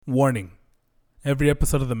Warning. Every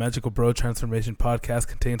episode of the Magical Bro Transformation podcast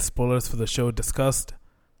contains spoilers for the show discussed,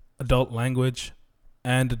 adult language,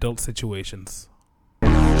 and adult situations.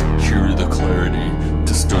 Hear the clarity,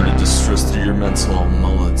 distorted distress through your mental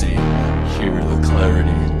melody. Hear the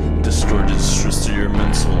clarity, distorted distress through your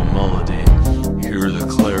mental melody. Hear the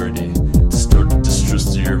clarity, distorted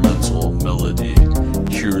distress through your mental melody.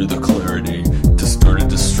 Hear the clarity, distorted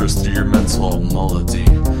distress through your mental melody.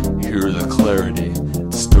 Hear the clarity,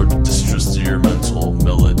 distorted distress through your mental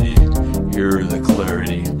melody. Hear the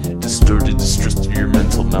clarity, distorted distress through your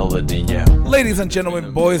mental melody, yeah. Ladies and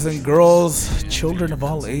gentlemen, boys and girls, children of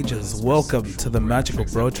all ages, welcome to the Magical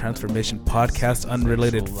Bro Transformation podcast,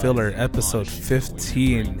 unrelated filler, episode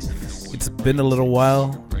 15. It's been a little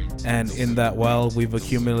while, and in that while, we've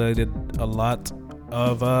accumulated a lot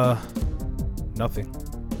of, nothing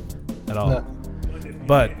at all. No.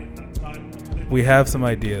 But we have some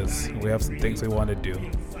ideas. We have some things we want to do.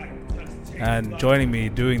 And joining me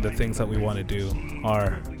doing the things that we want to do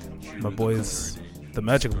are my boys, the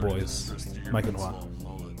Magical Boys, Mike and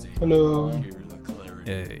Juan. Hello.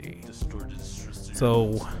 Hey.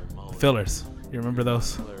 So, fillers. You remember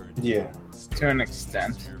those? Yeah. To an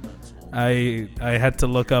extent. I had to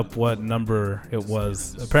look up what number it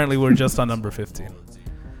was. Apparently we're just on number 15.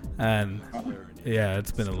 And yeah,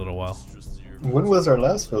 it's been a little while. When was our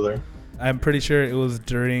last filler? I'm pretty sure it was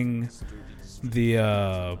during the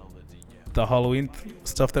Halloween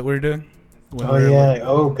stuff that we were doing. When Oh we were yeah.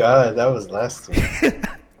 Oh god, that was last week.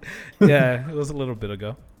 Yeah, it was a little bit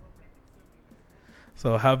ago.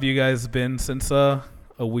 So how have you guys been since a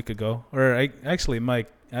week ago? Or actually,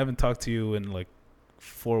 Mike, I haven't talked to you in like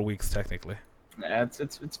 4 weeks technically. Yeah,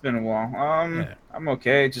 it's been a while. Yeah. I'm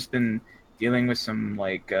okay. Just been dealing with some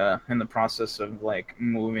in the process of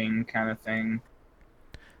moving kind of thing.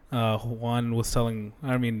 Juan was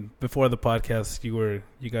before the podcast,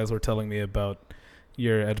 you guys were telling me about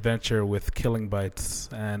your adventure with killing bites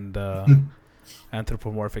and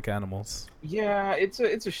anthropomorphic animals. Yeah, it's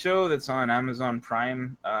a show that's on Amazon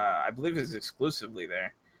Prime. I believe it's exclusively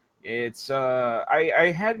there. It's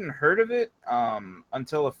I hadn't heard of it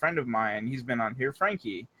until a friend of mine, he's been on here,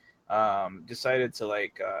 Frankie, decided to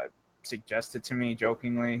suggest it to me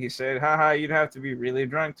jokingly. He said, haha, you'd have to be really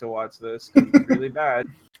drunk to watch this. It's really bad.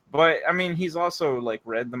 But I mean, he's also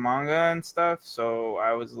read the manga and stuff, so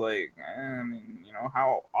I was like,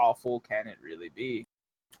 how awful can it really be?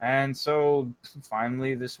 And so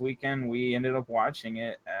finally this weekend we ended up watching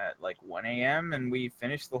it at 1 a.m. and we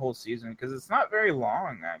finished the whole season because it's not very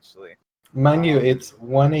long actually. Mind you, it's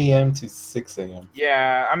 1 a.m. to 6 a.m.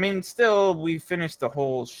 Yeah, I mean, still we finished the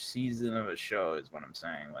whole season of a show is what I'm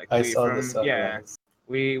saying. I saw the sunrise. Yeah.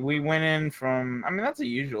 We went in from, that's a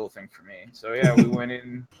usual thing for me. So yeah, we went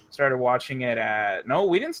in, started watching it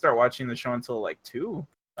we didn't start watching the show until 2.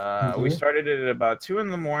 We started it at about 2 in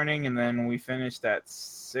the morning and then we finished at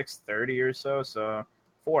 6:30 or so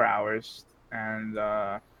 4 hours. And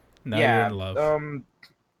Now you're in love.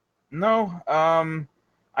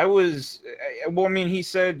 He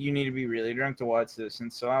said you need to be really drunk to watch this.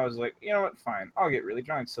 And so I was like, you know what, fine. I'll get really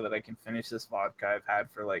drunk so that I can finish this vodka I've had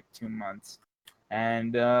for 2 months.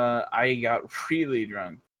 And I got really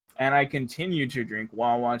drunk. And I continued to drink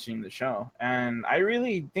while watching the show. And I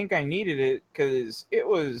really think I needed it because it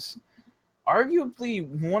was arguably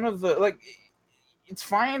one of the, it's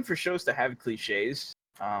fine for shows to have cliches.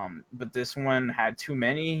 But this one had too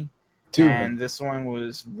many. This one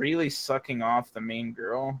was really sucking off the main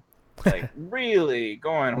girl. Really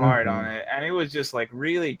going hard on it. And it was just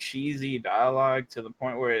really cheesy dialogue to the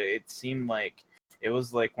point where it seemed like it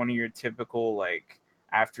was one of your typical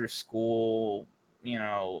after school,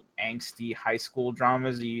 angsty high school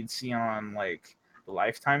dramas that you'd see on the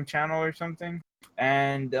Lifetime channel or something.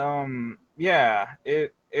 And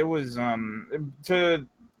it was to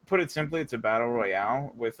put it simply, it's a battle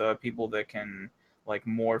royale with people that can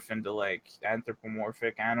morph into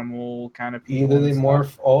anthropomorphic animal kind of people. Either they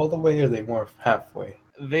morph all the way or they morph halfway.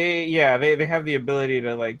 They have the ability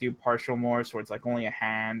to do partial morphs where it's only a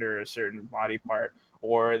hand or a certain body part,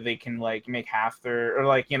 or they can make half their,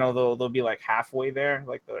 or they'll be halfway there,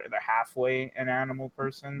 they're halfway an animal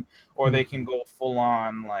person, or they can go full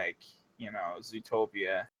on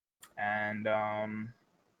Zootopia. And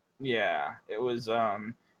it was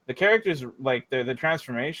the characters, the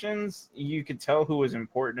transformations, you could tell who was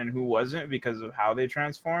important and who wasn't because of how they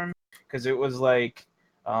transform. Because it was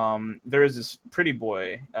there was this pretty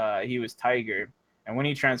boy, he was Tiger, and when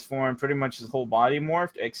he transformed, pretty much his whole body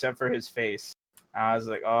morphed except for his face. I was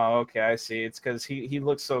like, oh, okay, I see. It's because he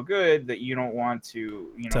looks so good that you don't want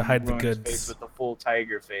to, to hide the ruin his goods face with the full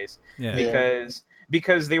tiger face. Yeah.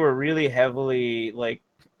 Because they were really heavily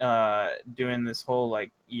doing this whole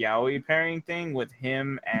like yaoi pairing thing with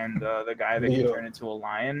him and the guy that can Leo. turn into a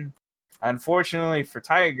lion. Unfortunately for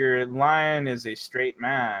Tiger, Lion is a straight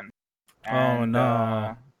man. Oh,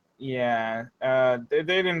 no. Yeah, they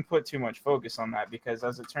didn't put too much focus on that because,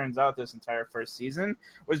 as it turns out, this entire first season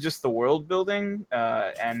was just the world building,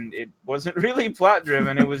 and it wasn't really plot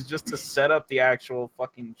driven. It was just to set up the actual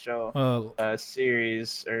fucking show,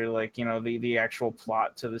 series, or like the actual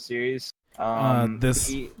plot to the series.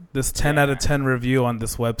 This 10 out of 10 review on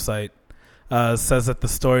this website says that the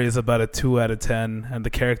story is about a 2 out of 10, and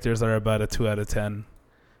the characters are about a 2 out of 10.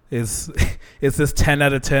 Is this 10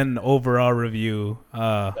 out of 10 overall review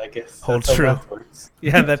I guess hold that's true? how math works.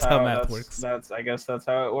 Yeah, that's how math works. I guess that's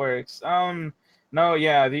how it works. No,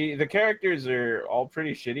 yeah, the characters are all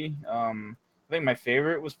pretty shitty. I think my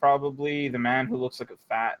favorite was probably the man who looks like a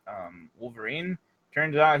fat Wolverine.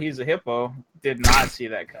 Turns out he's a hippo. Did not see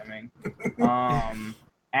that coming.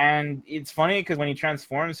 And it's funny because when he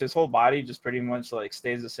transforms, his whole body just pretty much like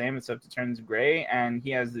stays the same except it turns gray, and he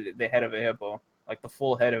has the head of a hippo. Like the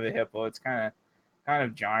full head of a hippo. It's kind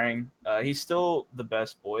of jarring. He's still the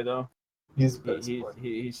best boy though. He's the best boy.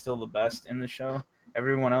 He's still the best in the show.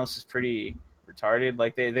 Everyone else is pretty retarded.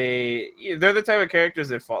 Like they're the type of characters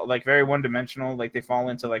that fall like very one dimensional. Like they fall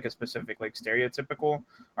into like a specific like stereotypical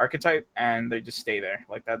archetype and they just stay there.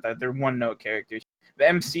 Like that they're one note characters. The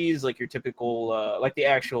MC is like your typical, like the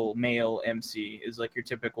actual male MC is like your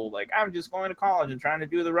typical, like, I'm just going to college and trying to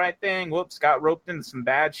do the right thing. Whoops, got roped into some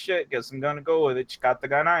bad shit. Guess I'm going to go with it. Got the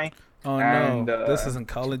ganai. Oh, and, no. This isn't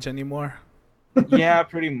college anymore? Yeah,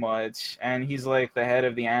 pretty much. And he's like the head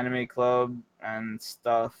of the anime club and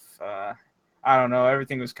stuff. I don't know.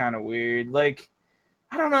 Everything was kind of weird. Like,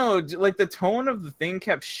 I don't know. Like, the tone of the thing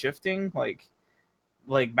kept shifting,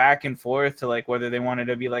 like back and forth to like whether they wanted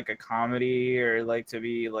to be like a comedy or like to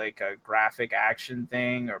be like a graphic action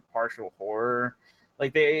thing or partial horror.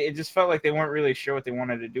 Like it just felt like they weren't really sure what they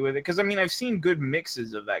wanted to do with it. Because I mean, I've seen good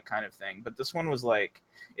mixes of that kind of thing, but this one was like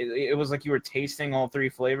it was like you were tasting all three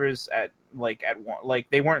flavors at one. Like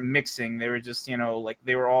they weren't mixing; they were just like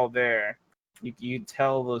they were all there. You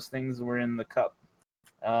tell those things were in the cup.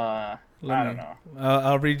 I don't know.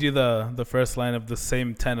 I'll read you the first line of the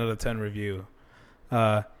same 10 out of 10 review.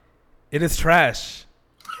 It is trash.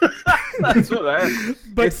 That's what I.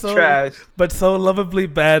 It's trash, but so lovably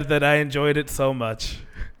bad that I enjoyed it so much.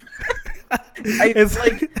 I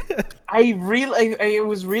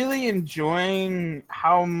was really enjoying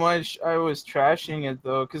how much I was trashing it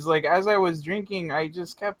though, because like as I was drinking, I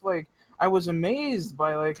just kept like I was amazed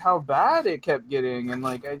by like how bad it kept getting, and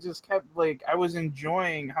like I just kept like I was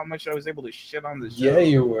enjoying how much I was able to shit on the show. Yeah,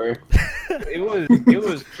 you were. It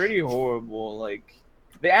was pretty horrible. Like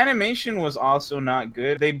the animation was also not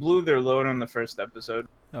good. They blew their load on the first episode.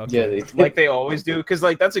 Okay. Yeah, they did. Like they always do, because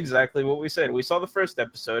like that's exactly what we said. We saw the first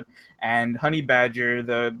episode, and Honey Badger,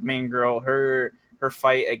 the main girl, her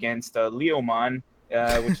fight against Leomon,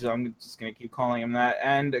 which is I'm just gonna keep calling him that,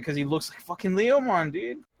 and because he looks like fucking Leomon,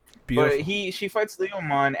 dude. Beautiful. But she fights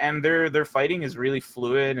Leomon, and their fighting is really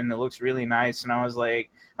fluid, and it looks really nice. And I was like,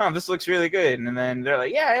 oh, this looks really good. And then they're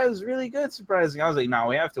like, yeah, it was really good, surprising. I was like, no,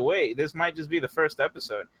 we have to wait. This might just be the first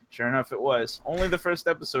episode. Sure enough, it was. Only the first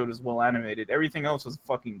episode was well animated. Everything else was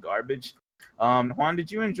fucking garbage. Juan, did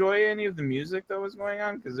you enjoy any of the music that was going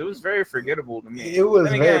on? Because it was very forgettable to me. It was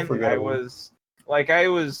very forgettable. I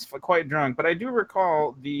was quite drunk, but I do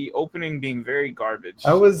recall the opening being very garbage.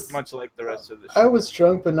 I was much like the rest of the show. I was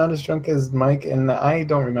drunk, but not as drunk as Mike, and I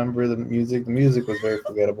don't remember the music. The music was very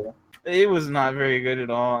forgettable. It was not very good at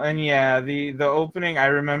all. And yeah, the opening, I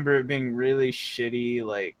remember it being really shitty,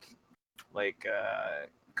 like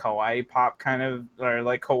kawaii pop kind of, or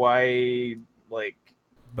like kawaii, like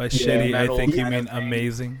by shitty, I think you mean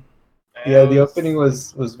amazing. Yeah, the opening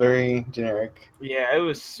was very generic. Yeah, it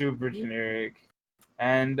was super generic.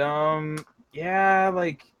 And yeah,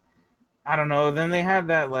 like I don't know. Then they had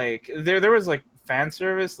that like there was like fan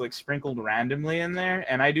service like sprinkled randomly in there,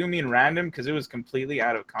 and I do mean random because it was completely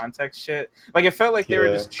out of context shit. Like it felt like they were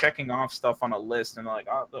just checking off stuff on a list, and they're like,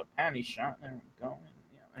 oh, the panty shot, there we go.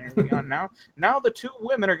 There we go. Now the two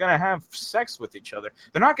women are gonna have sex with each other.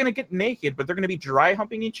 They're not gonna get naked, but they're gonna be dry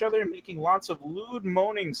humping each other and making lots of lewd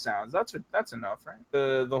moaning sounds. That's enough, right?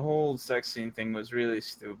 The whole sex scene thing was really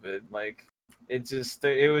stupid. Like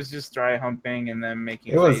it was just dry humping and then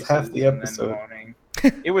making. It was half the episode.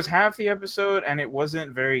 It was half the episode, and it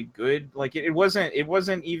wasn't very good. Like it wasn't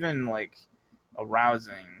even like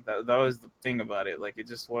arousing. That was the thing about it. Like it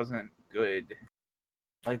just wasn't good.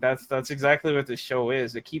 Like that's exactly what the show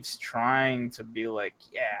is. It keeps trying to be like,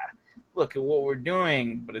 yeah, look at what we're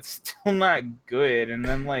doing, but it's still not good. And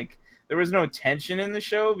then like there was no tension in the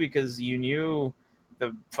show because you knew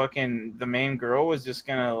the main girl was just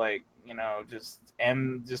gonna like, you know, just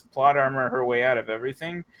plot armor her way out of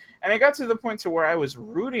everything. And it got to the point to where I was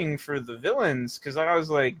rooting for the villains because I was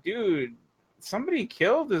like, dude, somebody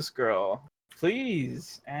kill this girl,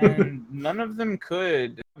 please. And none of them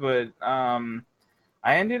could. But I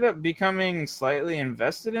ended up becoming slightly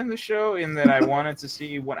invested in the show in that I wanted to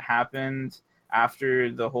see what happened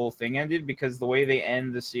after the whole thing ended, because the way they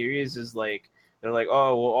end the series is like, they're like,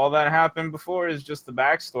 oh, well, all that happened before is just the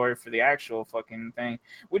backstory for the actual fucking thing,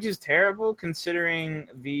 which is terrible considering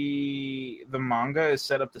the manga is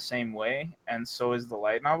set up the same way, and so is the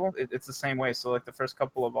light novel. It's the same way. So like the first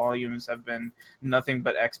couple of volumes have been nothing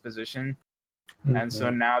but exposition, and so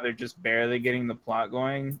now they're just barely getting the plot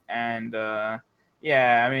going. And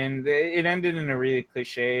yeah, I mean, it ended in a really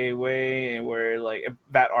cliche way where like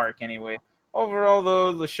that arc anyway. Overall,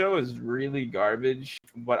 though, the show is really garbage,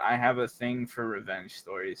 but I have a thing for revenge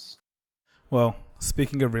stories. Well,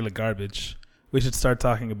 speaking of really garbage, we should start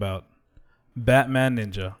talking about Batman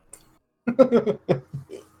Ninja.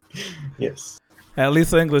 Yes. At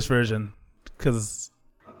least the English version. Because,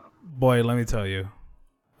 boy, let me tell you.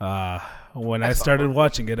 When I started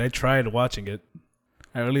watching it, I tried watching it.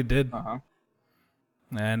 I really did. Uh-huh.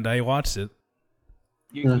 And I watched it.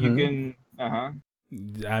 You can... Uh-huh.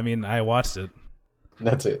 I mean, I watched it.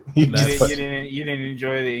 That's it. You didn't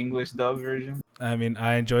enjoy the English dub version? I mean,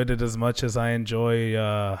 I enjoyed it as much as I enjoy,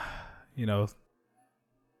 you know,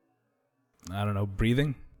 I don't know,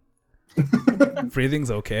 breathing.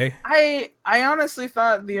 Breathing's okay. I honestly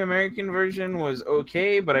thought the American version was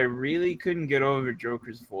okay, but I really couldn't get over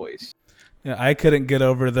Joker's voice. Yeah, I couldn't get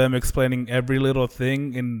over them explaining every little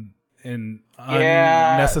thing in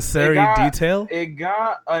unnecessary detail. It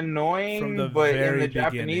got annoying, but in the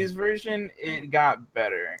Japanese version, it got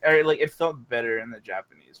better. Or like it felt better in the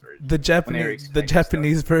Japanese version. The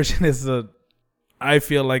Japanese version is I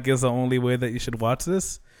feel like is the only way that you should watch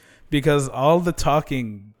this, because all the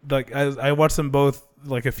talking, like I watched them both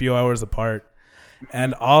like a few hours apart,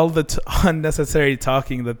 and all the unnecessary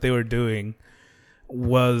talking that they were doing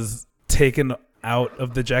was taken out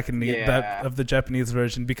of the Japanese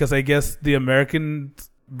version, because I guess the American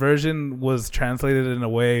version was translated in a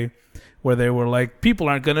way where they were like, people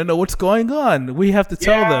aren't gonna know what's going on. We have to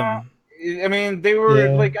tell them. I mean, they were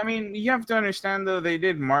like, I mean, you have to understand though, they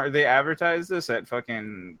advertised this at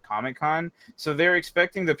fucking Comic-Con, so they're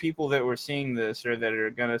expecting the people that were seeing this or that are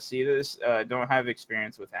gonna see this don't have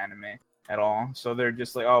experience with anime at all, so they're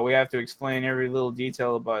just like, oh, we have to explain every little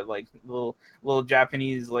detail about like little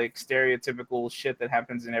Japanese like stereotypical shit that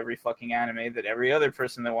happens in every fucking anime that every other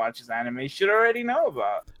person that watches anime should already know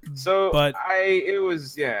about. So but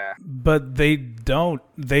they don't.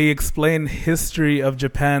 They explain history of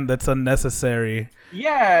Japan that's unnecessary.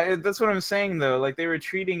 Yeah, that's what I'm saying though. Like they were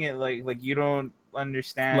treating it like you don't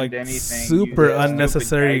understand like anything. Super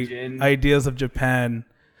unnecessary ideas of Japan,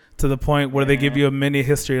 to the point where they give you a mini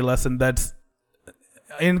history lesson that's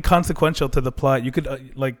inconsequential to the plot. You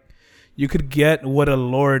could get what a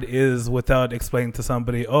lord is without explaining to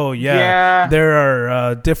somebody, there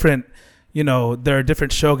are different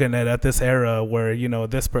shogunate at this era where, you know,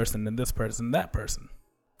 this person and this person, that person.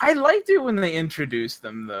 I liked it when they introduced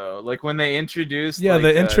them though. Like when they introduced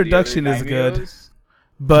the introduction is good.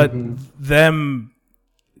 But them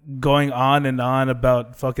going on and on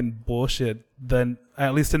about fucking bullshit, then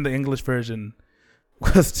at least in the English version,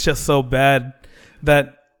 was just so bad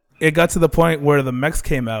that it got to the point where the mechs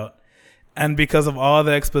came out, and because of all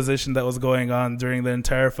the exposition that was going on during the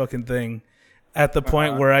entire fucking thing, at the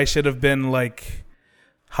point where I should have been like,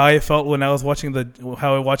 how I felt when I was watching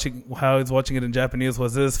how I was watching it in Japanese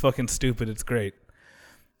was, this is fucking stupid, it's great.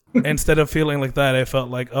 Instead of feeling like that, I felt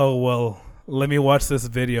like, oh well, let me watch this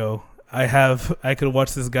video. I could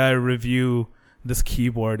watch this guy review this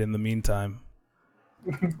keyboard in the meantime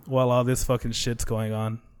while all this fucking shit's going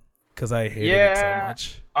on, because I hated it so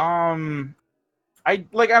much. I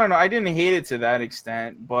don't know. I didn't hate it to that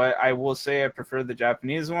extent, but I will say I prefer the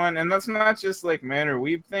Japanese one, and that's not just like man or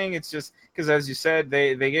weeb thing. It's just because, as you said,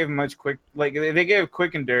 they gave they gave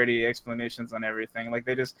quick and dirty explanations on everything. Like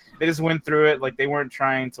they just went through it. Like they weren't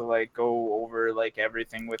trying to like go over like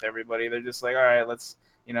everything with everybody. They're just like, all right, let's,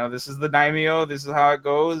 you know, this is the daimyo, this is how it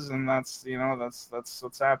goes, and that's, you know, that's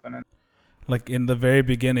what's happening. Like in the very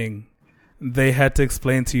beginning, they had to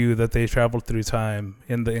explain to you that they traveled through time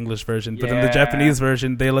in the English version. But in the Japanese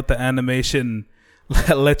version, they let the animation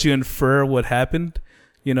let you infer what happened.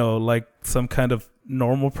 You know, like some kind of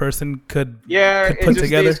normal person could Yeah, could it put just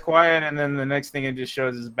together stays quiet, and then the next thing it just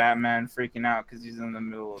shows is Batman freaking out because he's in the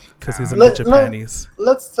middle of because he's town. in Let- the let- Japanese.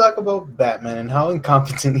 Let's talk about Batman and how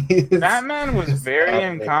incompetent he is. Batman was very Stop it.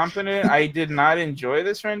 incompetent. I did not enjoy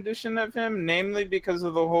this rendition of him, namely because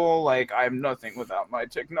of the whole like I'm nothing without my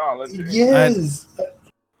technology. Yes.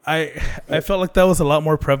 I felt like that was a lot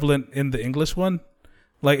more prevalent in the English one.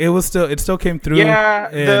 Like it still came through. Yeah,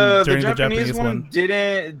 the during Japanese one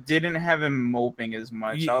didn't have him moping as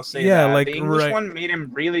much. I'll say yeah, that. like, The English right. one made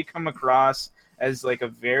him really come across as like a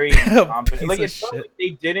very incompetent. Piece Like of it felt shit. like they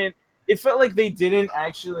didn't. It felt like they didn't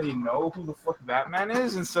actually know who the fuck Batman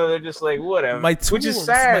is, and so they're just like whatever. My Which is tools,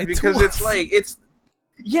 sad my because tools. it's like it's.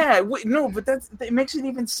 Yeah, no, but that makes it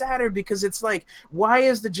even sadder because it's like, why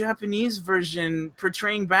is the Japanese version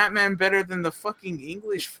portraying Batman better than the fucking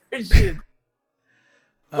English version?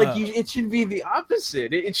 Like, it should be the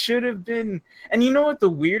opposite. It should have been. And you know what the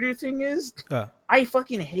weirder thing is? I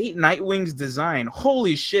fucking hate Nightwing's design.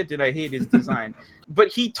 Holy shit, did I hate his design? But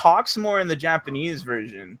he talks more in the Japanese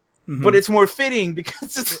version. Mhm. But it's more fitting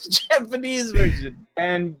because it's the Japanese version.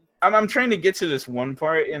 And I'm trying to get to this one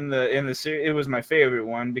part in the series. It was my favorite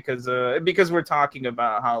one because we're talking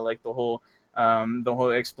about how like the whole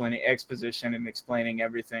exposition and explaining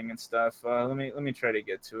everything and stuff. Let me try to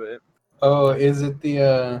get to it. Oh, is it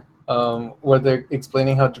the where they're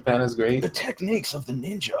explaining how Japan is great? The techniques of the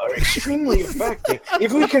ninja are extremely effective.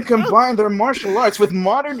 If we can combine their martial arts with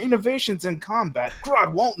modern innovations in combat,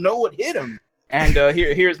 Grodd won't know what hit him. And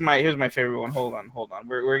here's my favorite one. Hold on.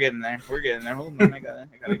 We're getting there. Hold on, I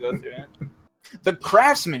gotta go through it. The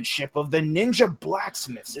craftsmanship of the ninja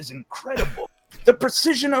blacksmiths is incredible. The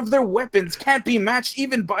precision of their weapons can't be matched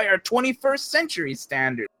even by our 21st century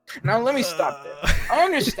standards. Now let me stop there. I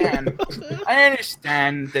understand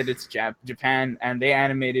that it's Japan and they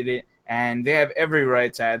animated it and they have every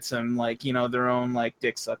right to add some like, you know, their own like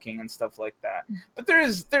dick sucking and stuff like that. But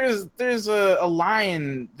there's a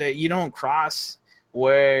line that you don't cross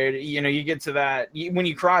where, you know, you get to that when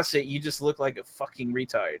you cross it, you just look like a fucking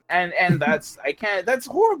retard. And that's that's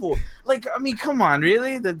horrible. Like, I mean, come on,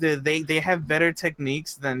 really? They have better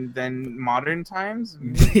techniques than modern times?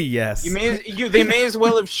 Yes. They may as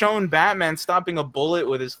well have shown Batman stopping a bullet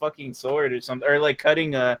with his fucking sword or something, or like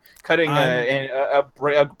cutting a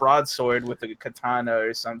broadsword with a katana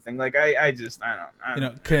or something. Like I don't You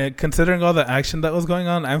know, considering all the action that was going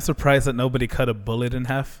on, I'm surprised that nobody cut a bullet in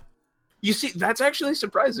half. You see, that's actually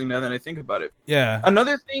surprising now that I think about it. Yeah.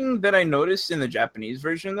 Another thing that I noticed in the Japanese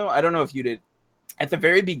version, though, I don't know if you did, at the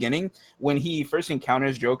very beginning when he first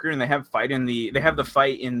encounters Joker and they have the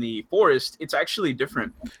fight in the forest, it's actually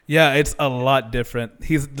different. Yeah, it's a lot different.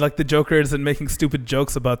 He's like the Joker isn't making stupid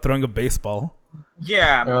jokes about throwing a baseball.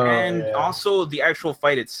 Yeah, Oh, and yeah. also the actual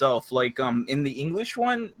fight itself. Like in the English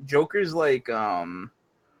one, Joker's like how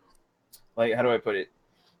do I put it?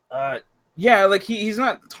 Yeah, like he's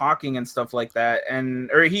not talking and stuff like that,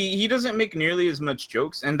 or he doesn't make nearly as much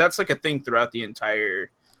jokes, and that's like a thing throughout the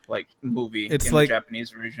entire like movie. It's in like the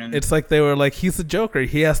Japanese version. It's like they were like, he's a Joker.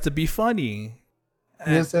 He has to be funny.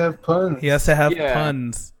 He has to have puns. He has to have Yeah.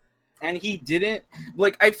 puns. And he didn't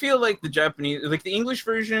like. I feel like the Japanese, like the English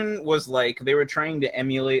version, was like they were trying to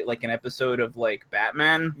emulate like an episode of like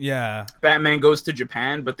Batman. Yeah. Batman Goes to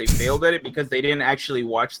Japan, but they failed at it because they didn't actually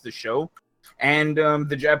watch the show. And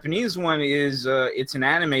the Japanese one is it's an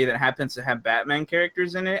anime that happens to have Batman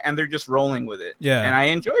characters in it, and they're just rolling with it. Yeah. And I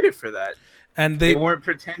enjoyed it for that. And They they weren't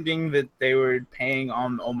pretending that they were paying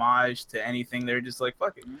homage to anything. They were just like,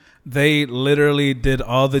 fuck it. they literally did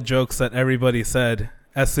all the jokes that everybody said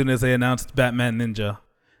as soon as they announced Batman Ninja.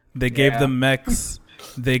 They gave Yeah. them mechs.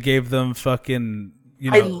 They gave them fucking,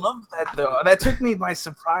 you I know. love that though. That took me by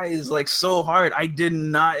surprise, like so hard. I did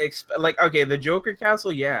not expect, like, okay, the Joker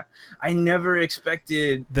Castle. Yeah, I never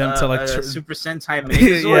expected Them to, like, a Super Sentai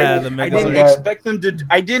Megazord. Yeah, the I didn't Megazord. expect them to.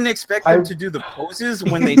 I didn't expect them to do the poses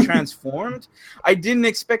when they transformed. I didn't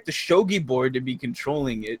expect the shogi board to be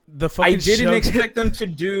controlling it. The fucking I didn't shogi, expect them to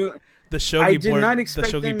do. the shogi I did board, not the expect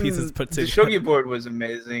shogi them. pieces put The together. shogi board was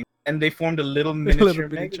amazing, and they formed a little Little miniature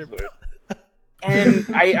miniature Megazord. And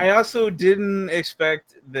I also didn't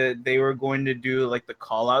expect that they were going to do like the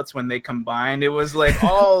call-outs when they combined. It was like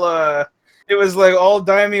all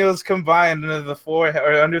daimyos combined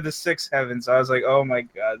under the six heavens. I was like, oh my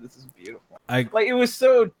god, this is beautiful. Like it was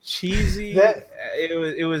so cheesy.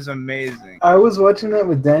 It was amazing. I was watching that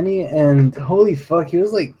with Danny, and holy fuck, he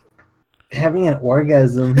was like having an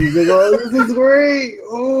orgasm. He's like, "Oh, this is great!"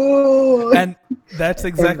 Oh, And that's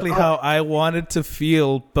exactly how I wanted to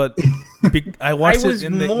feel, but I watched I was it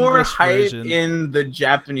in the more English hyped version. in the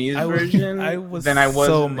Japanese I was- version I was than I was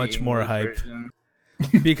so in the much more English hyped. version.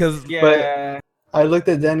 Because Yeah. I looked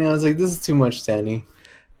at Danny and I was like, this is too much, Danny.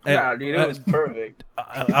 Nah, dude, it was perfect.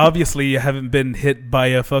 Obviously, you haven't been hit by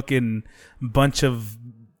a fucking bunch of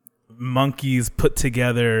monkeys put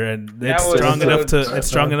together, and it's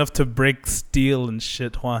strong enough to break steel and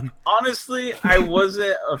shit, Juan. Honestly, I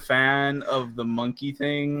wasn't a fan of the monkey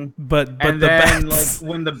thing. But and the then, bats. like,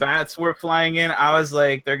 when the bats were flying in, I was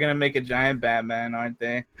like, they're gonna make a giant Batman, aren't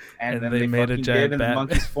they? And then they made a giant bat. And the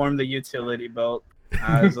monkeys formed the utility belt.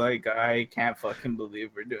 I was like, I can't fucking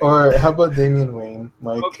believe we're doing Or how about Damian Wayne,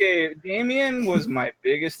 Mike? Okay, Damian was my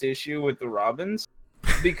biggest issue with the Robins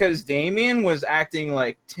because Damian was acting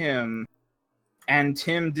like Tim, and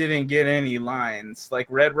Tim didn't get any lines. Like,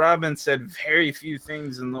 Red Robin said very few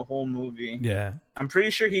things in the whole movie. Yeah. I'm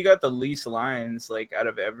pretty sure he got the least lines, like, out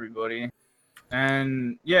of everybody.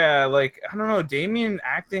 And, yeah, like, I don't know, Damian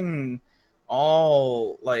acting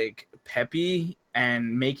all, like, peppy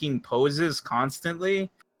and making poses constantly.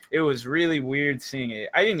 It was really weird seeing it.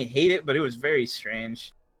 I didn't hate it, but it was very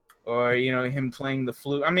strange. Or, you know, him playing the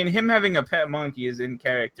flute. I mean, him having a pet monkey is in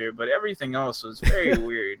character, but everything else was very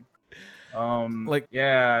weird.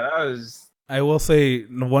 Yeah, that was... I will say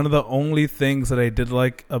one of the only things that I did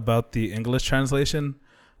like about the English translation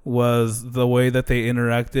was the way that they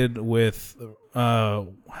interacted with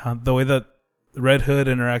the way that Red Hood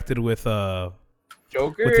interacted with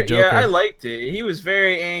Joker? With the Joker. Yeah, I liked it. He was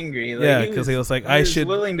very angry. Like, yeah, because he was like, I should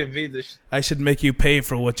willing to be the. I should make you pay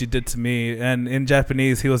for what you did to me. And in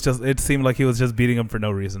Japanese, he was just. It seemed like he was just beating him for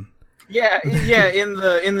no reason. Yeah, yeah. In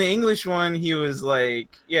the English one, he was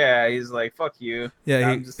like, yeah, he's like, fuck you.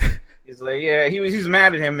 Yeah, he's like, yeah, he's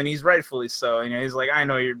mad at him, and he's rightfully so. You know, he's like, I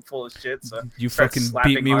know you're full of shit, so you fucking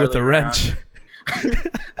beat me with a wrench.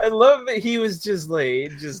 I love that he was just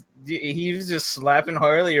like, he was just slapping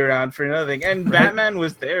Harley around for nothing, and Batman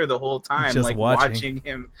was there the whole time, just like watching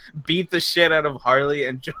him beat the shit out of Harley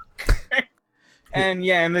and Joker. And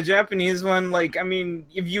yeah, in the Japanese one, like, I mean,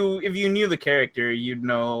 if you knew the character, you'd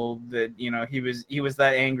know that, you know, he was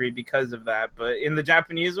that angry because of that. But in the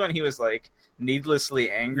Japanese one, he was like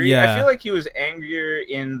needlessly angry. Yeah. I feel like he was angrier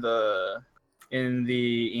in the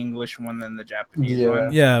English one than the Japanese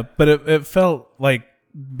one. Yeah, but it felt like,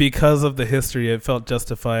 because of the history, it felt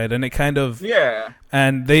justified, and it kind of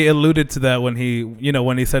And they alluded to that when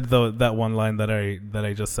he said that one line that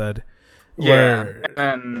I just said. Yeah,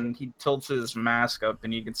 and he tilts his mask up,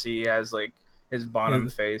 and you can see he has like his bottom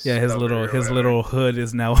face. Yeah, his little hood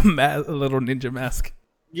is now a little ninja mask.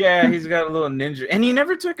 Yeah, he's got a little ninja, and he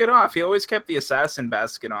never took it off. He always kept the assassin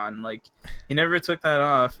basket on. Like, he never took that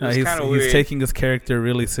off. It's kind of weird. He's taking his character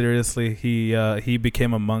really seriously. He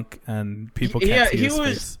became a monk, and people can't see his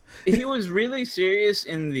face. He was really serious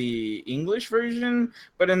in the English version,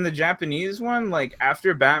 but in the Japanese one, like,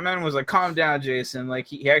 after Batman was like, "Calm down, Jason," like,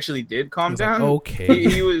 he actually did calm down. Like, okay.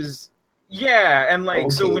 He was. Yeah, and like, okay,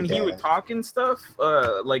 so when he would talk and stuff,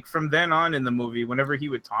 like, from then on in the movie, whenever he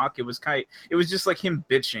would talk, it was just like him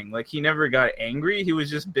bitching. Like, he never got angry. He was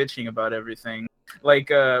just bitching about everything.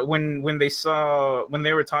 Like, when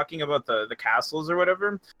they were talking about the castles or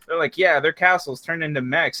whatever, they're like, yeah, their castles turned into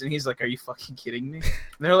mechs, and he's like, are you fucking kidding me? And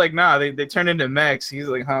they're like, nah, they turned into mechs. He's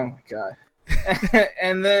like, oh my god.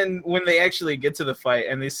 And then when they actually get to the fight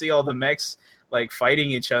and they see all the mechs like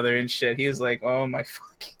fighting each other and shit, he was like, oh my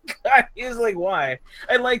fucking god. He was like, why?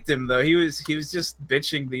 I liked him though. He was just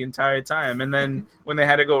bitching the entire time. And then when they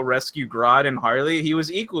had to go rescue Grodd and Harley, he was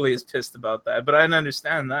equally as pissed about that. But I didn't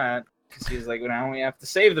understand that, because he was like, well, now we have to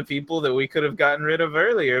save the people that we could have gotten rid of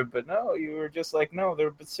earlier. But no, you were just like, no,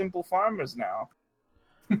 they're simple farmers now.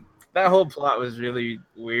 That whole plot was really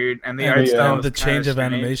weird, and the art style was the change of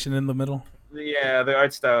animation in the middle. Yeah, the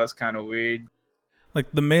art style is kind of weird. Like,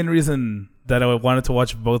 the main reason that I wanted to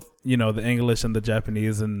watch both, the English and the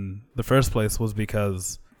Japanese in the first place was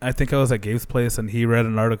because I think I was at Gabe's place and he read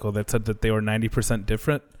an article that said that they were 90%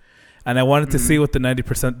 different. And I wanted to see what the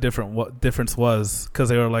 90% difference was, because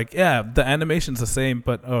they were like, yeah, the animation's the same,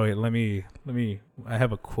 but wait, let me I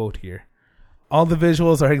have a quote here. All the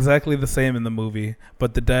visuals are exactly the same in the movie,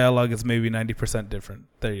 but the dialogue is maybe 90% different.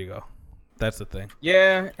 There you go. That's the thing.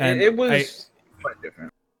 Yeah, and it was quite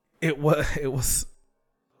different. It was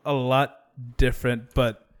a lot different,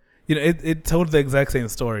 but it told the exact same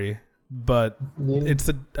story, but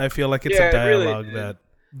I feel like it's a dialogue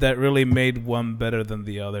that really made one better than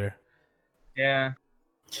the other. Yeah.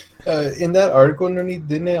 In that article,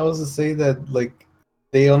 didn't they also say that, like,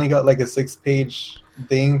 they only got like a 6-page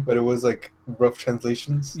thing, but it was like rough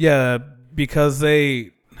translations? Yeah, because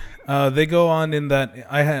they go on in that.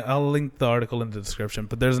 I'll link the article in the description,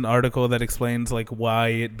 but there's an article that explains like why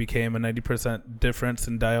it became a 90% difference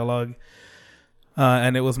in dialogue,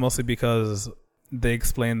 and it was mostly because they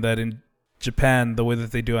explained that in Japan, the way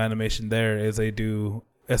that they do animation there is they do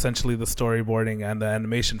essentially the storyboarding and the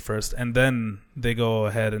animation first, and then they go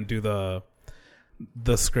ahead and do the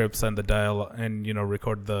scripts and the dialogue, and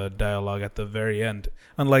record the dialogue at the very end.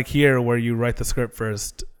 Unlike here, where you write the script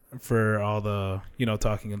first for all the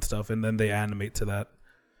talking and stuff, and then they animate to that.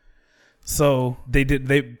 So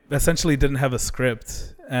they essentially didn't have a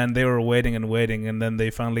script, and they were waiting, and then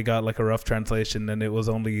they finally got like a rough translation, and it was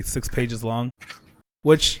only 6 pages long,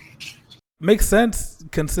 which makes sense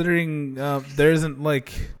considering there isn't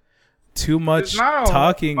like too much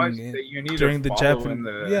talking during the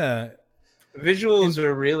Japanese. Visuals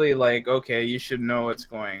are really like, okay, you should know what's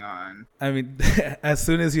going on. I mean, as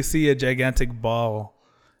soon as you see a gigantic ball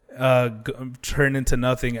turn into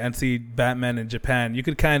nothing and see Batman in Japan, you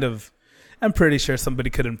could I'm pretty sure somebody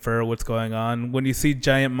could infer what's going on. When you see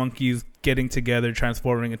giant monkeys getting together,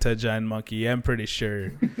 transforming into a giant monkey, I'm pretty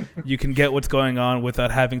sure you can get what's going on without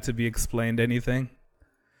having to be explained anything.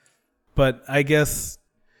 But I guess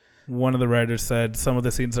one of the writers said some of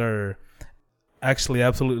the scenes are actually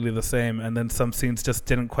absolutely the same, and then some scenes just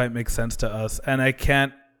didn't quite make sense to us. And I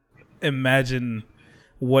can't imagine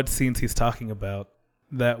what scenes he's talking about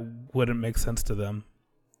that wouldn't make sense to them.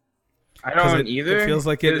 I don't either. It feels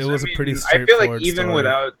like it was a pretty straightforward I feel like even story.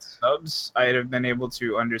 without subs, I'd have been able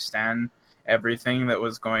to understand everything that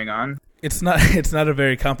was going on. It's not a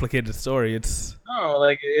very complicated story. It's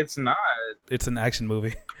not. It's an action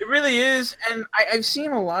movie. It really is, and I've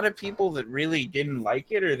seen a lot of people that really didn't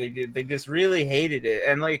like it, or they just really hated it.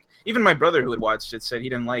 And like even my brother who had watched it said he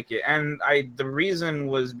didn't like it. And the reason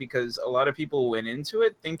was because a lot of people went into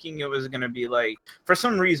it thinking it was gonna be like, for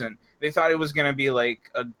some reason they thought it was gonna be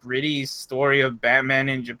like a gritty story of Batman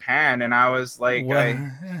in Japan, and I was like,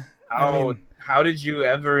 how did you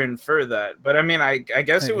ever infer that? But I mean, I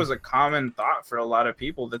guess it was a common thought for a lot of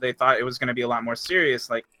people that they thought it was going to be a lot more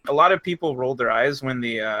serious. Like a lot of people rolled their eyes when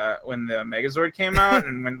the Megazord came out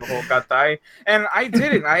and when the whole Gatai, and I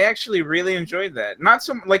didn't. I actually really enjoyed that. Not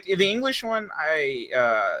so like the English one.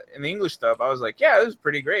 In the English dub, I was like, yeah, it was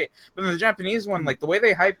pretty great. But in the Japanese one, like the way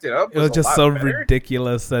they hyped it up, it was just so better.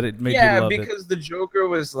 Ridiculous that it made you love it. Yeah, because the Joker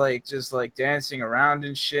was like just like dancing around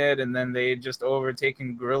and shit, and then they had just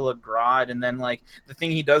overtaken Gorilla Grodd, and then like the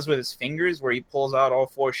thing he does with his fingers where he pulls out all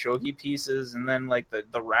 4 shogi pieces, and then like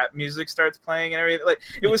the rap music starts playing and everything. Like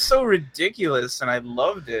it was so ridiculous, and I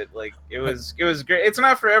loved it. Like it was great. It's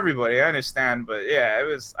not for everybody, I understand, but yeah,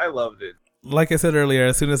 I loved it. Like I said earlier,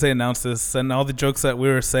 as soon as they announced this, and all the jokes that we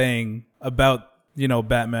were saying about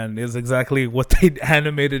Batman is exactly what they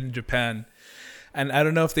animated in Japan. And I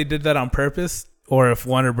don't know if they did that on purpose or if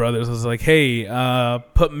Warner Brothers was like, hey,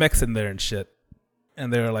 put mechs in there and shit.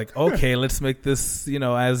 And they were like, okay, let's make this,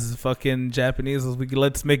 as fucking Japanese as we can.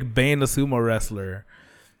 Let's make Bane a sumo wrestler.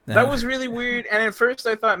 That was really weird. And at first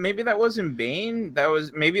I thought maybe that wasn't Bane. That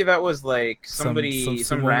was like somebody,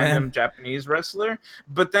 some random man. Japanese wrestler.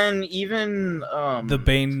 But then even the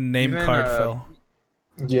Bane name card fell.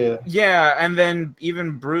 Yeah, and then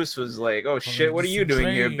even Bruce was like, "Oh shit, what are you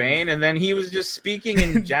doing here, Bane?" And then he was just speaking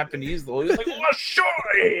in Japanese. He was like,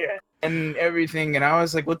 "Washoi!" and everything, and I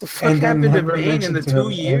was like, "What the fuck happened to Bane in the 2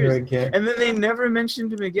 years?" And then they never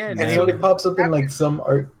mentioned him again. And he only pops up in like some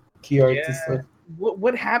key artist stuff.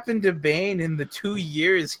 What happened to Bane in the 2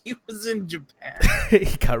 years he was in Japan?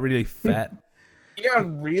 He got really fat. He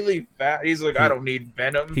got really fat. He's like, I don't need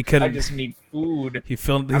venom. I just need food. He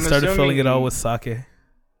started filling it all with sake.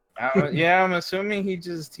 I'm assuming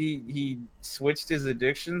he switched his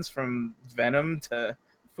addictions from venom to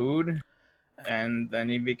food, and then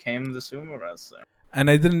he became the sumo wrestler.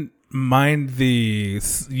 And I didn't mind the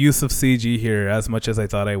use of CG here as much as I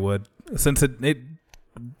thought I would, since it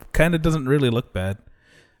kind of doesn't really look bad,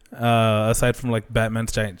 aside from like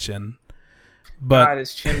Batman's giant chin. But God,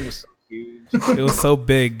 his chin was so huge. It was so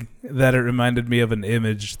big that it reminded me of an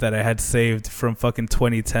image that I had saved from fucking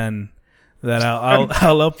 2010. That I'll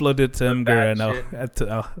upload it to Imgur and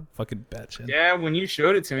I'll fucking bat shit. Yeah, when you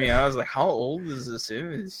showed it to me, I was like, "How old is this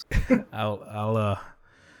image?" I'll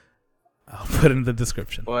put it in the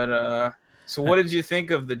description. But so what did you think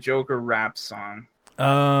of the Joker rap song?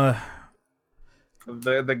 The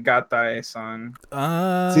Gatai song.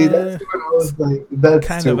 See, that's what I was like. That's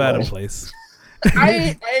kind of out of place.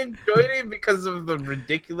 I enjoyed it because of the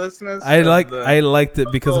ridiculousness. I liked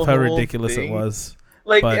it because of how ridiculous it was.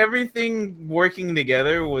 Like, everything working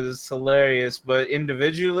together was hilarious, but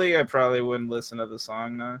individually, I probably wouldn't listen to the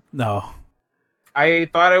song now. No. I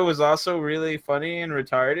thought it was also really funny and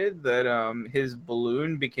retarded that his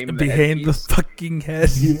balloon became behind the fucking head.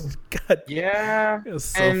 God. Yeah. It was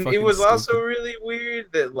so and it was stupid. Also really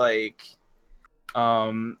weird that, like,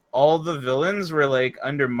 all the villains were like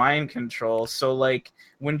under mind control. So like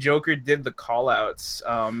when Joker did the call outs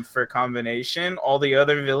for combination, all the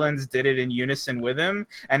other villains did it in unison with him,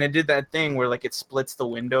 and it did that thing where like it splits the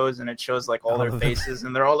windows and it shows like all their faces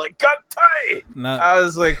and they're all like got tight. I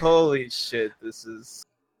was like, holy shit, this is.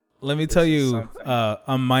 Let me tell you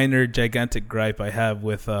a minor gigantic gripe I have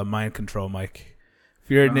with mind control, Mike.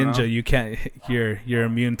 If you're a ninja, you can't. You're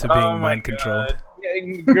immune to being mind controlled.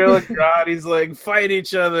 Yeah, Gorilla Grodd, he's like fight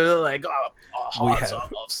each other. They're like, hearts are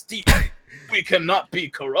of steel. We cannot be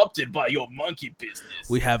corrupted by your monkey business.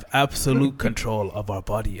 We have absolute control of our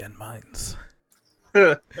body and minds.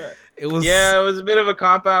 It was a bit of a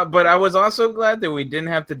cop out, but I was also glad that we didn't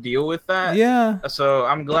have to deal with that. Yeah. So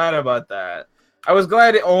I'm glad about that. I was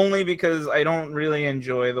glad only because I don't really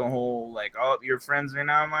enjoy the whole like, oh, your friends are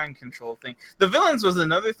now mind control thing. The villains was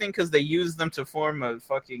another thing because they used them to form a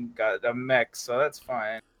mech, so that's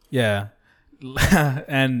fine. Yeah,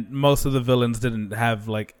 and most of the villains didn't have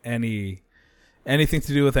like anything to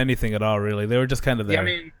do with anything at all. Really, they were just kind of there. Yeah, I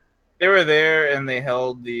mean, they were there and they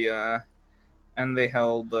held each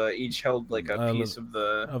held like a piece of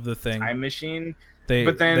the thing time machine.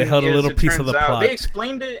 But then they held a little piece of the plot. They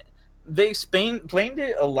explained it. They explained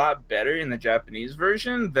it a lot better in the Japanese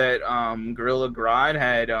version that Gorilla Grodd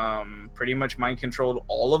had pretty much mind controlled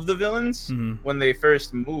all of the villains when they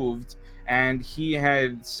first moved, and he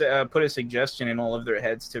had put a suggestion in all of their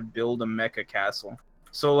heads to build a mecha castle.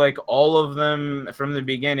 So like all of them from the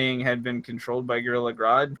beginning had been controlled by Gorilla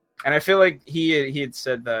Grodd, and I feel like he had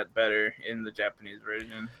said that better in the Japanese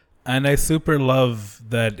version. And I super love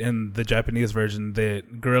that in the Japanese version,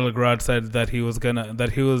 that Gorilla Grodd said that he was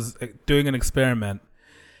doing an experiment,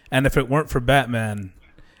 and if it weren't for Batman,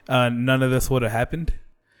 none of this would have happened.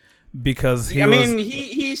 Because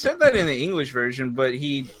he said that in the English version, but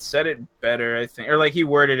he said it better, I think, or like he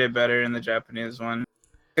worded it better in the Japanese one.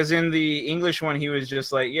 Because in the English one, he was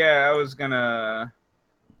just like, "Yeah, I was gonna."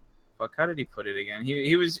 Fuck, how did he put it again?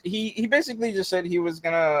 He basically just said he was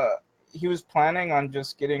planning on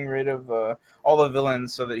just getting rid of all the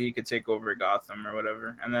villains so that he could take over Gotham or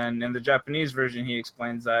whatever. And then in the Japanese version, he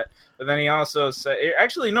explains that. But then he also said...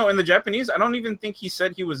 Actually, no, in the Japanese, I don't even think he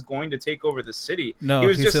said he was going to take over the city. No, he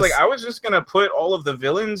was just like, I was just going to put all of the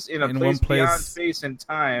villains in one place beyond space and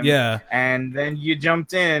time. Yeah. And then you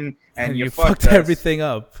jumped in and you fucked everything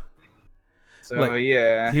up. So,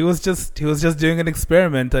 yeah. He was just doing an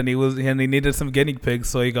experiment, and he needed some guinea pigs,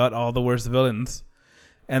 so he got all the worst villains.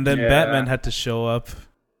 And then Batman had to show up.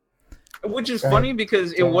 Which is funny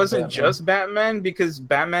because it wasn't just Batman, because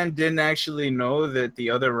Batman didn't actually know that the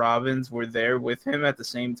other Robins were there with him at the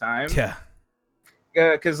same time. Yeah.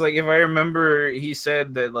 Because, like, if I remember, he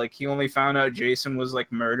said that, like, he only found out Jason was, like,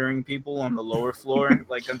 murdering people on the lower floor,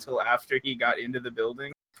 like, until after he got into the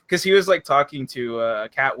building. Because he was, like, talking to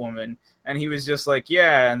Catwoman, and he was just like,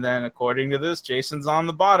 yeah, and then according to this, Jason's on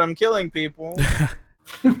the bottom killing people.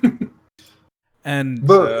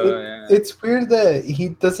 It's weird that he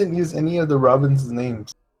doesn't use any of the Robins'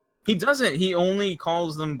 names. He doesn't. He only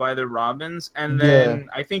calls them by the Robins, and then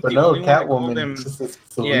I think the only one that called him,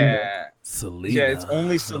 Selena. Yeah, it's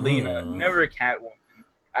only Selena, never Catwoman.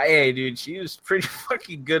 Hey, dude, she was pretty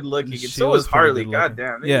fucking good looking, and so was Harley.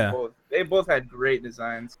 Goddamn, they both had great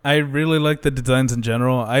designs. I really like the designs in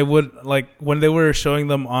general. I would like when they were showing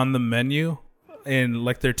them on the menu in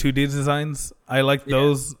like their 2D designs. I like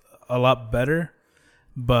those a lot better,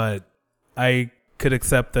 but I could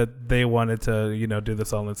accept that they wanted to, do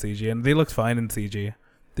this all in CG, and they looked fine in CG.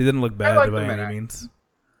 They didn't look bad by any means.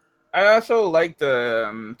 I also liked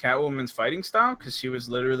the Catwoman's fighting style because she was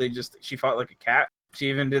literally she fought like a cat. She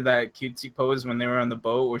even did that cutesy pose when they were on the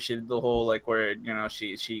boat, where she did the whole like where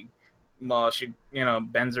she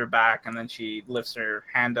bends her back and then she lifts her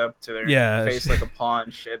hand up to her face like a paw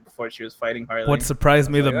and shit before she was fighting Harley. What surprised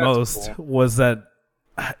me the most was that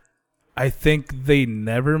I think they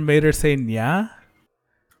never made her say "nya."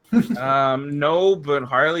 No, but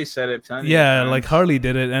Harley said it. Yeah, like Harley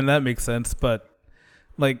did it, and that makes sense. But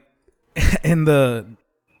like in the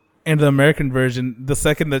American version, the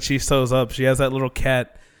second that she shows up, she has that little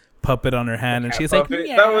cat puppet on her hand, and she's puppet?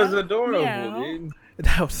 like, "That was adorable, dude."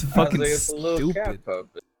 That was fucking stupid.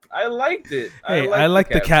 I liked it. I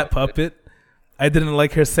liked the cat puppet. I didn't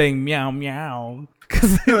like her saying "meow meow"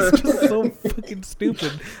 because it was just so fucking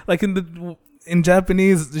stupid. Like in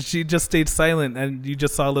Japanese, she just stayed silent, and you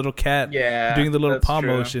just saw a little cat doing the little paw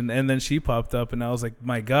motion, and then she popped up, and I was like,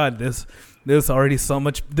 "My God, this is already so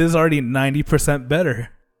much. This is already 90% better."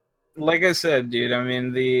 Like I said, dude. I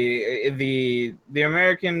mean, the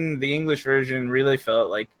English version really felt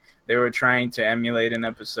like they were trying to emulate an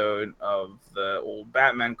episode of the old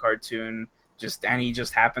Batman cartoon, he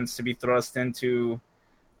just happens to be thrust into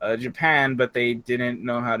Japan, but they didn't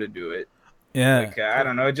know how to do it. Yeah. Like, I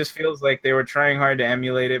don't know. It just feels like they were trying hard to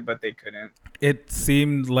emulate it, but they couldn't. It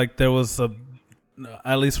seemed like there was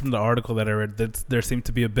at least from the article that I read, that there seemed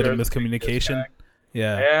to be a bit of miscommunication.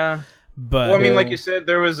 Yeah. But well, I mean, like you said,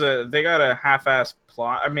 they got a half-ass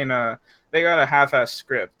plot. I mean, they got a half-ass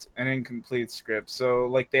script, an incomplete script. So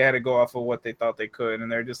like they had to go off of what they thought they could,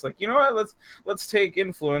 and they're just like, you know what, let's take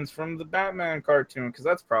influence from the Batman cartoon because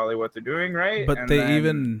that's probably what they're doing, right? But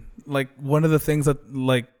even like one of the things that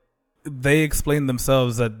like they explained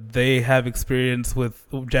themselves that they have experience with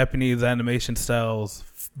Japanese animation styles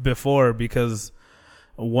before because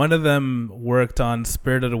one of them worked on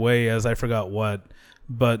Spirited Away as I forgot what,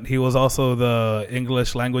 but he was also the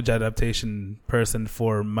English language adaptation person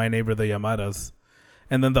for My Neighbor the Yamadas.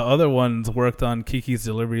 And then the other ones worked on Kiki's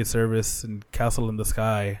Delivery Service and Castle in the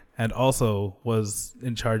Sky, and also was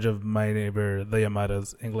in charge of My Neighbor the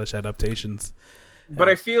Yamadas English adaptations. But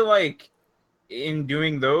I feel like in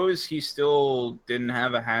doing those, he still didn't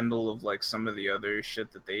have a handle of like some of the other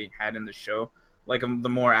shit that they had in the show, like the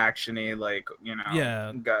more actiony, like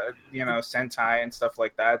Sentai and stuff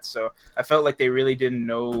like that. So I felt like they really didn't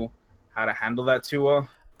know how to handle that too well.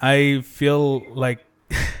 I feel like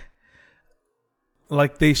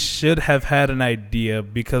like they should have had an idea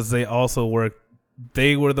because they also worked.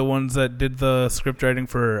 They were the ones that did the script writing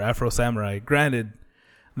for Afro Samurai. Granted,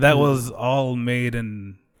 that was all made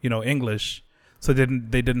in English. So they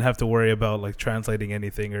didn't have to worry about like translating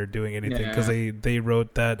anything or doing anything because they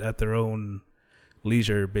wrote that at their own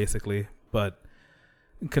leisure basically. But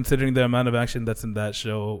considering the amount of action that's in that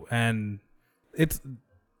show, and it's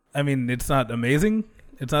not amazing.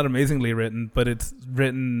 It's not amazingly written, but it's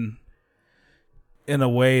written in a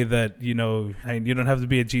way that you don't have to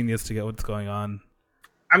be a genius to get what's going on.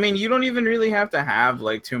 I mean, you don't even really have to have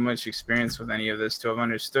like too much experience with any of this to have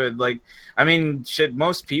understood. Like, I mean,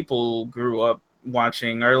 most people grew up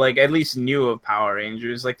watching or like at least knew of Power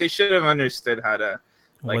Rangers. Like, they should have understood how to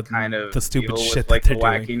like kind of the stupid deal shit with, like, that the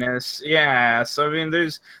they're wackiness. Doing. Yeah. So I mean,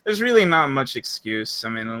 there's really not much excuse. I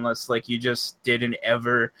mean, unless like you just didn't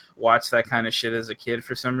ever watch that kind of shit as a kid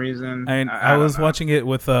for some reason. I was watching it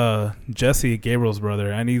with Jesse, Gabriel's brother,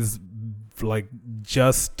 and he's like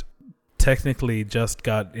technically just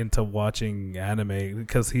got into watching anime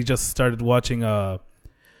because he just started watching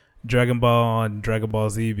Dragon Ball and Dragon Ball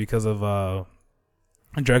Z because of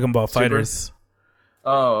Dragon Ball FighterZ.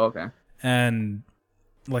 Oh, okay. And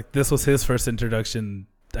like this was his first introduction,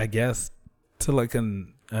 I guess, to like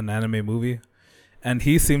an anime movie. And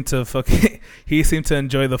he seemed to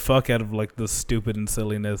enjoy the fuck out of like the stupid and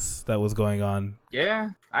silliness that was going on. Yeah,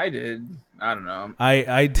 I did. I don't know.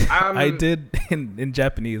 I did in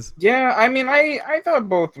Japanese. Yeah, I mean, I thought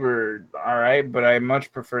both were all right, but I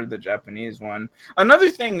much preferred the Japanese one. Another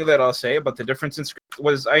thing that I'll say about the difference in script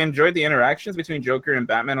was I enjoyed the interactions between Joker and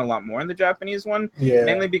Batman a lot more in the Japanese one. Yeah.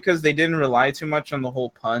 Mainly because they didn't rely too much on the whole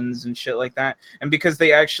puns and shit like that, and because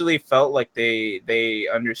they actually felt like they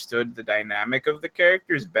understood the dynamic of the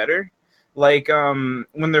characters better. Like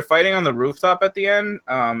when they're fighting on the rooftop at the end,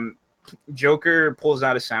 Joker pulls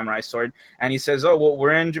out a samurai sword and he says, "Oh, well,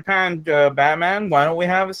 we're in Japan, Batman. Why don't we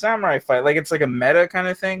have a samurai fight?" Like, it's like a meta kind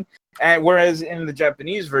of thing. And whereas in the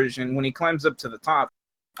Japanese version, when he climbs up to the top,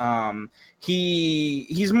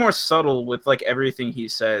 he's more subtle with like everything he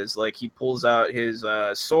says. Like, he pulls out his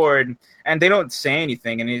sword and they don't say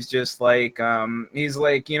anything, and he's just like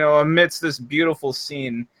amidst this beautiful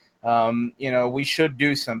scene, we should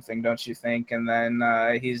do something, don't you think? And then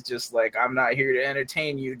he's just like, "I'm not here to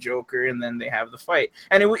entertain you, Joker." And then they have the fight,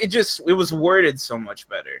 and it was worded so much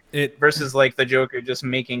better versus like the Joker just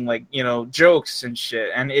making like jokes and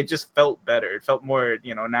shit, and it just felt better. It felt more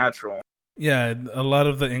natural. Yeah, a lot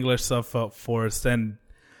of the English stuff felt forced, and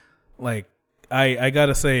like I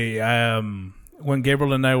gotta say, when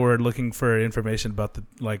Gabriel and I were looking for information about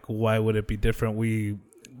why would it be different, we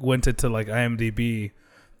went into like IMDb.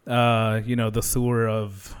 The sewer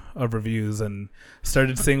of reviews, and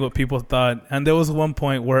started seeing what people thought. And there was one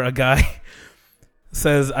point where a guy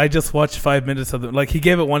says, "I just watched 5 minutes of he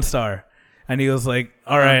gave it 1 star, and he was like,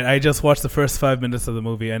 "All right, I just watched the first 5 minutes of the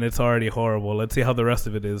movie and it's already horrible. Let's see how the rest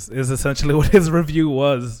of it is essentially what his review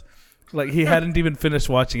was. Like, he hadn't even finished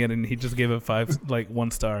watching it and he just gave it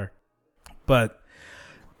 1 star. But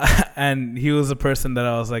and he was a person that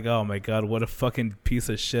I was like, "Oh my god, what a fucking piece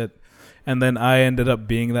of shit." And then I ended up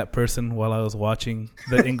being that person while I was watching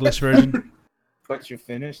the English version. But you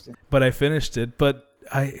finished it. But I finished it. But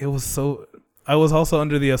I was also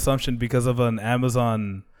under the assumption, because of an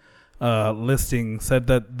Amazon listing said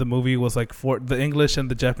that the movie was like the English and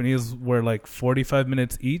the Japanese were like 45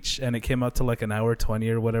 minutes each, and it came out to like an hour 20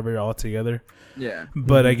 or whatever altogether. Yeah.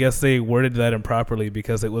 But I guess they worded that improperly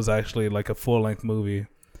because it was actually like a full-length movie.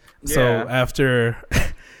 Yeah. So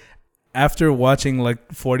after watching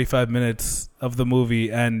like 45 minutes of the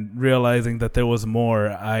movie and realizing that there was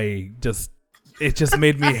more, it just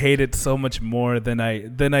made me hate it so much more than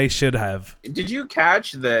I should have. Did you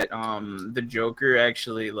catch that the Joker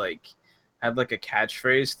actually like had like a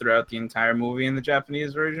catchphrase throughout the entire movie in the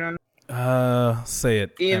Japanese version? Say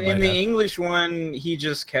it. In the English one, he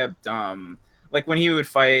just kept like when he would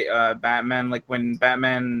fight Batman, like when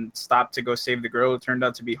Batman stopped to go save the girl, it turned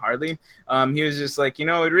out to be Harley. He was just like, it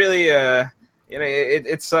really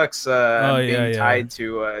it sucks being tied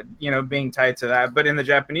to being tied to that. But in the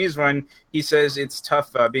Japanese one, he says it's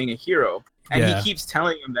tough being a hero, and he keeps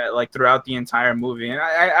telling him that like throughout the entire movie. And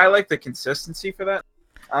I like the consistency for that.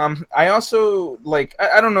 I also like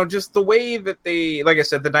I don't know, just the way that they, like I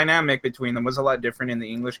said, the dynamic between them was a lot different in the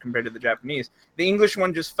English compared to the Japanese. The English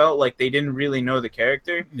one just felt like they didn't really know the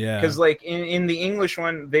character. Yeah. Because like in the English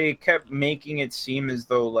one, they kept making it seem as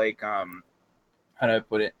though like how do I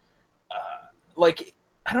put it? Like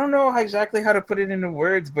I don't know exactly how to put it into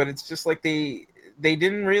words, but it's just like they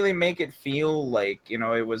didn't really make it feel like it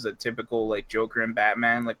was a typical like Joker and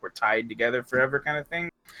Batman like we're tied together forever kind of thing.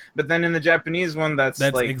 But then in the Japanese one, that's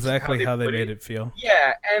like exactly how they made it feel.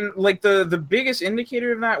 Yeah, and like the biggest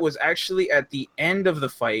indicator of that was actually at the end of the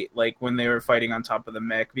fight, like when they were fighting on top of the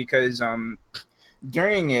mech, because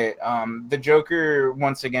during it, the Joker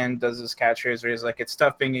once again does this catchphrase where he's like, "It's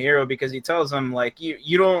tough being a hero," because he tells him like,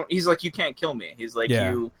 "You don't." He's like, "You can't kill me." He's like,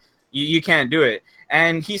 You can't do it."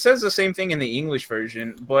 And he says the same thing in the English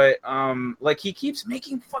version, but like he keeps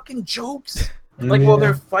making fucking jokes like while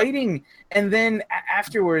they're fighting, and then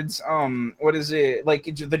afterwards, what is it? Like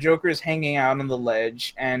the Joker is hanging out on the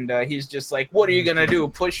ledge, and he's just like, "What are you gonna do?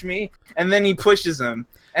 Push me?" And then he pushes him.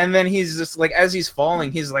 And then he's just like, as he's falling,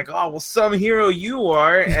 he's like, "Oh, well, some hero you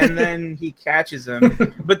are." And then he catches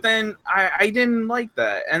him. But then I didn't like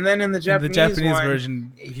that. And then in the Japanese one,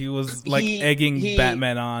 version, he was like egging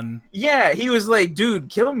Batman on. Yeah, he was like, "Dude,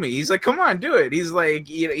 kill me." He's like, "Come on, do it." He's like,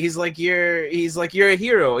 "You're a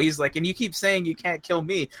hero." He's like, "And you keep saying you can't kill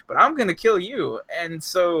me, but I'm gonna kill you." And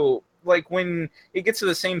so, like when it gets to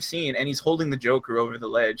the same scene and he's holding the Joker over the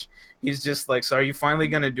ledge, he's just like, "So are you finally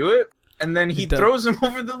gonna do it?" And then he throws him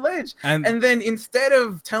over the ledge. And then instead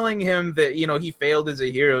of telling him that, he failed as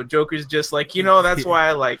a hero, Joker's just like, "That's why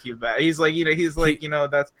I like you, Bat." He's like, this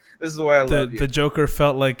is why I love you. The Joker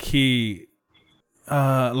felt like he,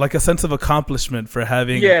 like a sense of accomplishment for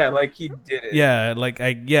having. Yeah, like he did it.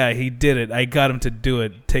 Yeah, he did it. I got him to do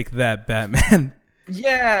it. Take that, Batman.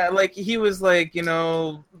 Yeah, like he was like,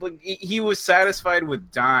 like he was satisfied with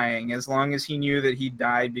dying as long as he knew that he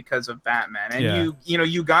died because of Batman. And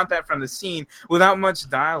you got that from the scene without much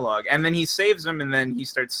dialogue. And then he saves him, and then he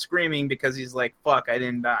starts screaming because he's like, "Fuck, I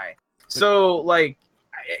didn't die." So like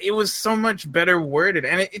it was so much better worded,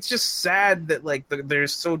 and it's just sad that like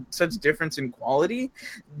there's such difference in quality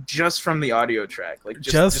just from the audio track, like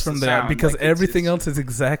just from that, because like, everything else is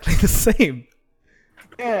exactly the same.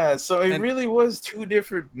 Yeah, so it really was two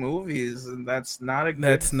different movies, and that's not a good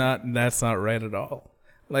that's not right at all.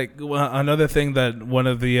 Like another thing that one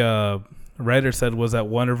of the writers said was that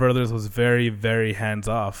Warner Brothers was very, very hands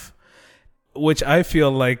off, which I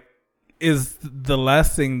feel like is the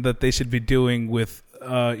last thing that they should be doing with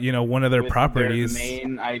one of their properties, their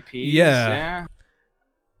main IPs. Yeah.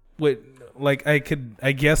 Like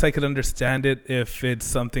I guess I could understand it if it's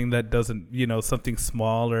something that doesn't, something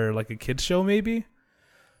small or like a kids show maybe.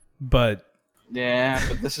 But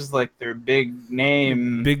this is like their big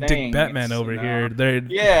name, big dick Batman over here.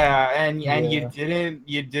 And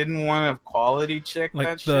you didn't want to quality check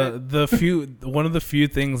like that one of the few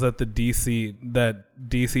things that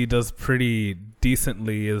DC does pretty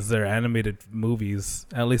decently is their animated movies.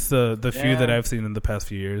 At least the few that I've seen in the past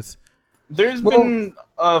few years. There's been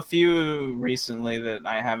a few recently that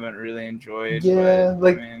I haven't really enjoyed. Yeah,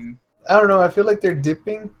 but, I don't know. I feel like they're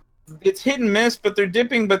dipping. It's hit and miss, but they're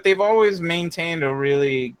dipping. But they've always maintained a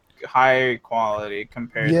really high quality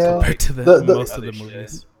compared to most of the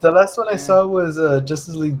movies. The last one I saw was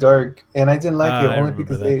Justice League Dark, and I didn't like it only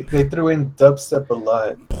because they threw in dubstep a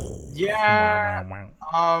lot. Yeah.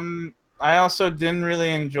 I also didn't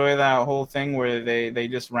really enjoy that whole thing where they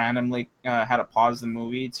just randomly had to pause the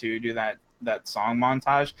movie to do that song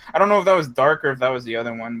montage. I don't know if that was Dark or if that was the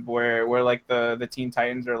other one where like the Teen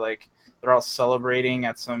Titans are like they're all celebrating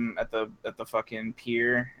at the fucking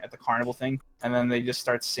pier at the carnival thing, and then they just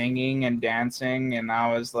start singing and dancing, and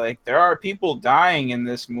I was like, there are people dying in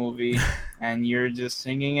this movie, and you're just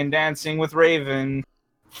singing and dancing with Raven.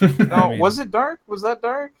 No, was it dark? Was that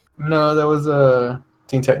dark? No, that was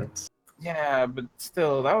Teen Titans. Yeah, but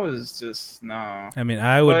still, that was just no. I mean,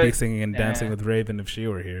 I would be singing and dancing with Raven if she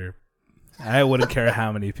were here. I wouldn't care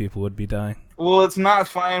how many people would be dying. Well, it's not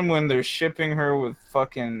fine when they're shipping her with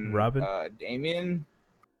fucking Robin? Damien.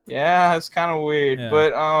 Yeah, it's kind of weird, Yeah.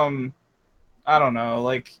 but I don't know.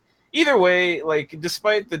 Like either way, like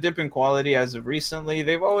despite the dip in quality as of recently,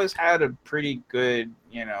 they've always had a pretty good,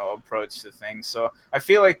 approach to things. So I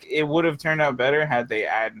feel like it would have turned out better had they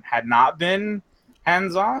had not been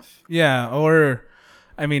hands off. Yeah, or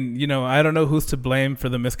I mean, I don't know who's to blame for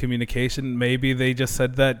the miscommunication. Maybe they just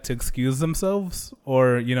said that to excuse themselves,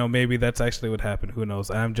 or maybe that's actually what happened. Who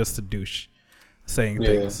knows? I'm just a douche saying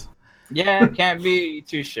things. Yeah, can't be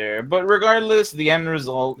too sure. But regardless, the end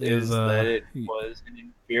result is that it was an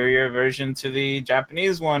inferior version to the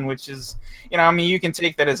Japanese one, which is, you can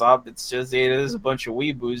take that as ob. It's just it is a bunch of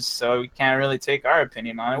weeboos, so we can't really take our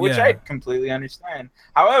opinion on it, which I completely understand.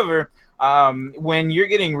 However, when you're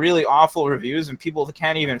getting really awful reviews and people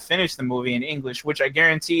can't even finish the movie in English, which I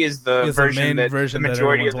guarantee is the version that the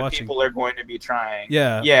majority of the people are going to be trying.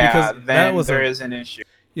 Yeah, because then there is an issue.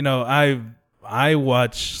 I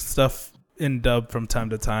watch stuff in dub from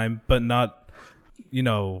time to time, but not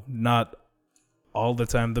all the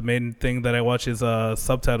time. The main thing that I watch is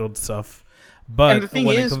subtitled stuff. But and the thing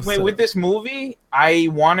is, with this movie, I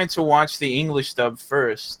wanted to watch the English dub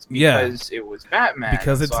first because it was Batman.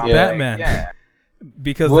 Because it's Batman.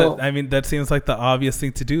 Because that seems like the obvious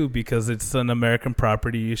thing to do because it's an American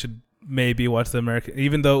property. You should maybe watch the American,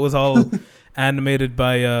 even though it was all animated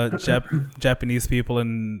by Japanese people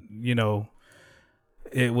and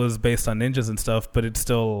it was based on ninjas and stuff, but it's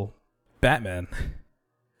still Batman.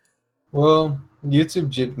 Well, YouTube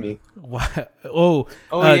jipped me.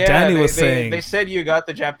 Yeah, Danny was saying they said you got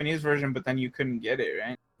the Japanese version, but then you couldn't get it,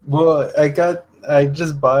 right? Well, I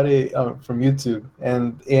just bought it from YouTube,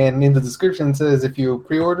 and in the description it says if you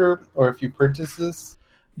pre-order or if you purchase this,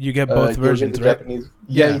 you get both versions, right? Japanese.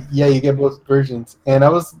 Yeah, you get both versions. And I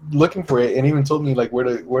was looking for it, and even told me like where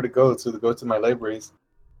to go to my libraries,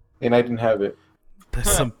 and I didn't have it.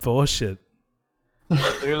 That's some bullshit.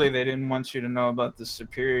 Clearly, they didn't want you to know about the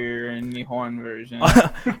superior Nihon version.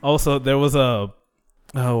 Also, there was I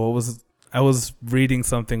was reading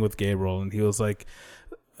something with Gabriel, and he was like,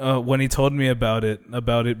 when he told me about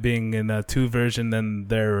it being in a 2 version, and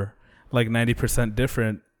they're like 90%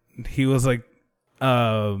 different. He was like,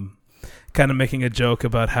 kind of making a joke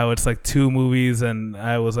about how it's like 2 movies, and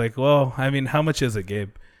I was like, well, I mean, how much is it,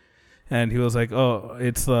 Gabe? And he was like, oh,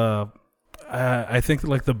 it's I think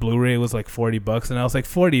like the Blu-ray was like $40, and I was like,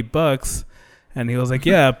 $40? And he was like,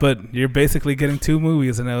 yeah, but you're basically getting 2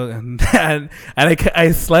 movies, and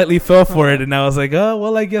I slightly fell for it, and I was like, oh,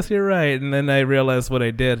 well, I guess you're right. And then I realized what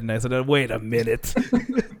I did, and I said, oh, wait a minute.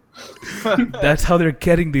 That's how they're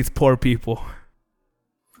getting these poor people.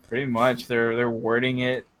 Pretty much, they're wording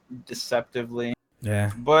it deceptively.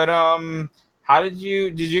 Yeah. But how did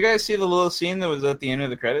you guys see the little scene that was at the end of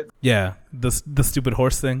the credits? Yeah, the stupid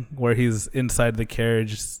horse thing where he's inside the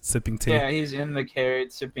carriage sipping tea. Yeah, he's in the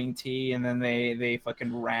carriage sipping tea, and then they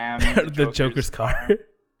fucking rammed the Joker's car.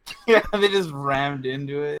 Yeah, they just rammed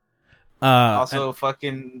into it. Also,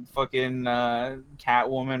 fucking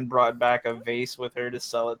Catwoman brought back a vase with her to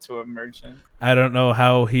sell it to a merchant. I don't know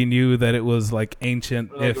how he knew that it was like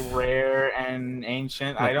ancient, like rare and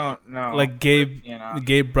ancient. Like, I don't know. Like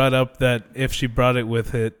Gabe brought up that if she brought it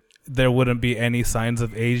with it, there wouldn't be any signs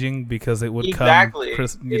of aging because it would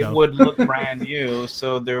it would look brand new.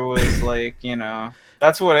 So there was like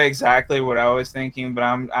that's exactly what I was thinking. But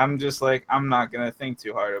I'm just like I'm not gonna think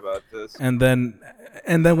too hard about this. And then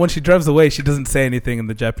when she drives away, she doesn't say anything in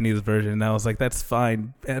the Japanese version. And I was like, that's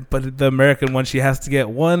fine. But the American one, she has to get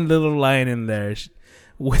one little line in there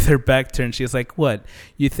with her back turned. She's like, "What?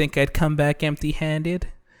 You think I'd come back empty-handed?"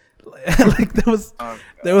 Like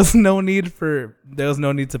there was no need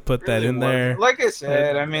to put that in there. Like I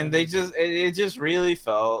said, I mean, it just really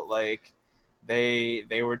felt like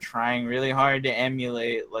they were trying really hard to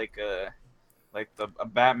emulate like a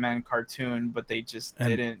Batman cartoon, but they just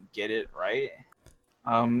didn't get it right.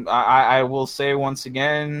 I will say once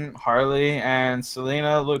again, Harley and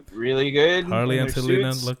Selena looked really good. Harley and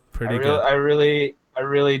Selena looked pretty good. I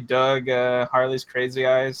really dug Harley's crazy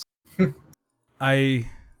eyes. I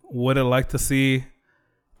would have liked to see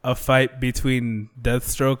a fight between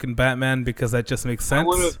Deathstroke and Batman because that just makes sense. I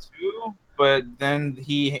would have too, but then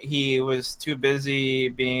he was too busy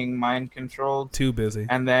being mind controlled, Too busy.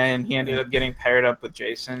 and then he ended up getting paired up with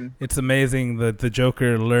Jason. It's amazing that the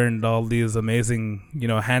Joker learned all these amazing,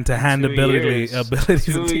 hand-to-hand 2 abilities. years.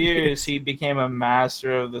 in 2 years, he became a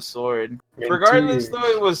master of the sword. In 2 Regardless, years.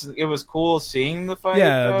 though, it was cool seeing the fight.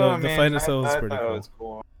 Yeah, though. the fight itself was pretty thought cool. It was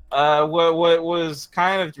cool. What was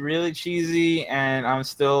kind of really cheesy, and I'm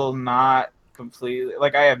still not completely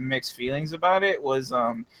like I have mixed feelings about it. Was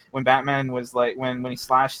when Batman was like when he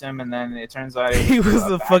slashed him, and then it turns out He was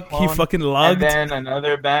the Bat he clone, fucking and logged. then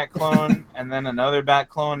another Bat clone, and then another Bat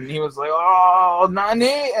clone, and he was like, "Oh,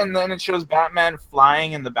 Nani!" And then it shows Batman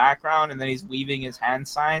flying in the background, and then he's weaving his hand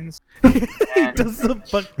signs. He And does the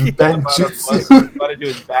fucking. Banjutsu. about to do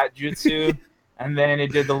his bat jutsu, and then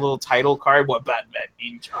it did the little title card, what Batman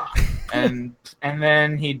Ninja, and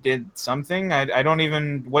then he did something. I don't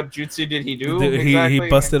even what jutsu did he do? Exactly? He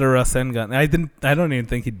busted a Rasengan. I don't even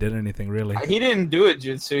think he did anything really. He didn't do it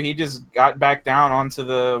jutsu. He just got back down onto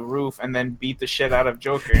the roof and then beat the shit out of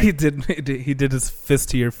Joker. He did his fist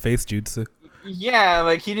to your face jutsu. Yeah,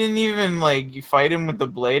 like he didn't even like fight him with the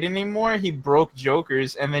blade anymore. He broke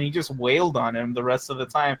Joker's and then he just wailed on him the rest of the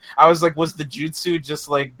time. I was like, was the jutsu just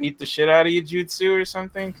like beat the shit out of you jutsu or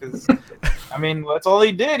something? Because I mean, that's all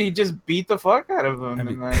he did. He just beat the fuck out of him.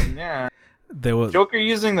 And then yeah, There was Joker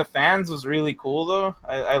using the fans was really cool though.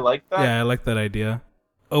 I like that. Yeah, I like that idea.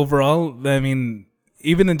 Overall, I mean,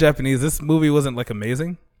 even in Japanese, this movie wasn't like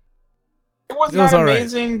amazing. It was It was not alright.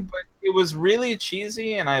 amazing, but it was really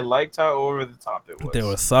cheesy, and I liked how over the top it was. There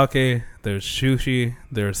was sake, there's sushi,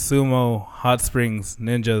 there's sumo, hot springs,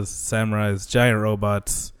 ninjas, samurais, giant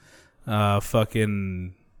robots,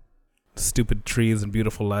 fucking stupid trees and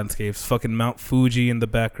beautiful landscapes, fucking Mount Fuji in the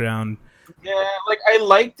background. Yeah, like I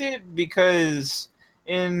liked it because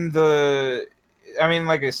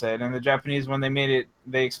like I said, in the Japanese one,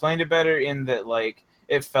 they explained it better in that like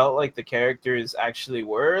it felt like the characters actually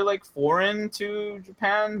were like foreign to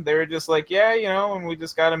Japan. They were just like, yeah, and we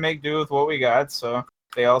just got to make do with what we got. So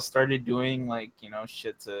they all started doing like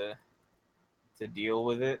shit to deal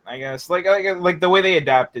with it. I guess like the way they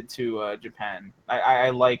adapted to Japan. I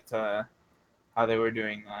liked how they were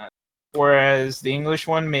doing that. Whereas the English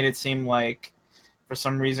one made it seem like for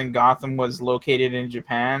some reason Gotham was located in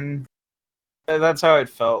Japan. That's how it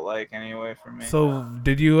felt like anyway for me. So,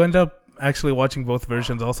 did you end up actually watching both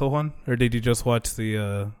versions also, Juan? Or did you just watch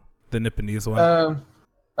the Nipponese one?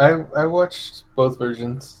 I watched both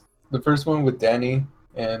versions. The first one with Danny,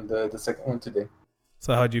 and the second one today.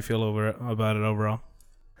 So how do you feel about it overall?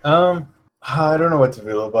 I don't know what to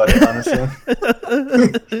feel about it, honestly.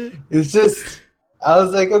 It's just I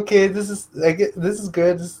was like, okay, this is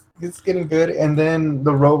good. It's getting good, and then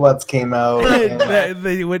the robots came out. And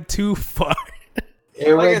They went too far.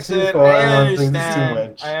 it Like I went too said, far. I and I was like, this is too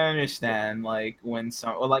understand. much. I understand, like when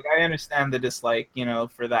I understand the dislike,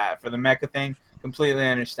 for the mecha thing, completely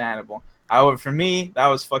understandable. However, for me, that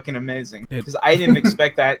was fucking amazing because I didn't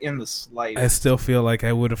expect that in the slightest. I still feel like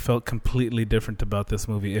I would have felt completely different about this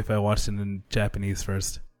movie if I watched it in Japanese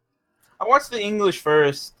first. I watched the English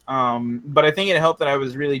first, but I think it helped that I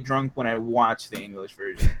was really drunk when I watched the English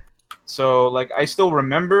version. So, like, I still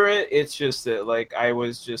remember it. It's just that, like, I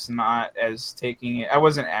was just not as taking it. I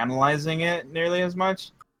wasn't analyzing it nearly as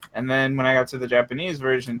much. And then when I got to the Japanese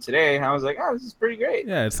version today, I was like, oh, this is pretty great.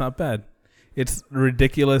 Yeah, it's not bad. It's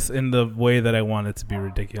ridiculous in the way that I want it to be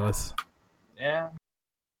ridiculous. Yeah.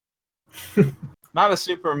 Not a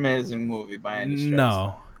super amazing movie by any stretch.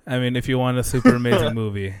 No. I mean, if you want a super amazing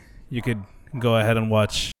movie, you could go ahead and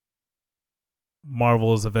watch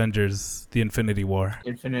Marvel's Avengers: The Infinity War.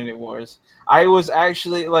 Infinity Wars. I was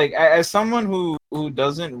actually, like, as someone who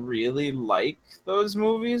doesn't really like those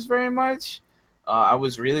movies very much, I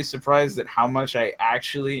was really surprised at how much I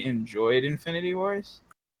actually enjoyed Infinity Wars.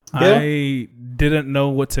 Yeah. I didn't know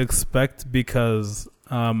what to expect because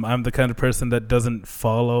I'm the kind of person that doesn't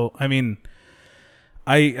follow. I mean,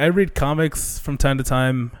 I read comics from time to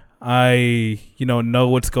time. I know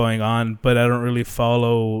what's going on, but I don't really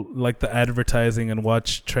follow like the advertising and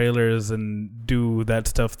watch trailers and do that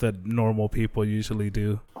stuff that normal people usually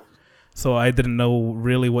do. So I didn't know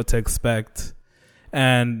really what to expect,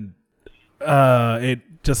 and it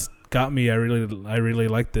just got me. I really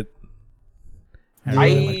liked it.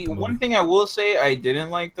 One thing I will say I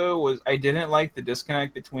didn't like though was I didn't like the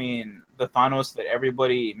disconnect between the Thanos that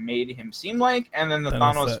everybody made him seem like and then the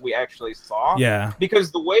Thanos we actually saw. Yeah.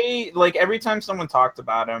 Because the way, like, every time someone talked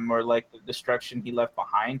about him or like the destruction he left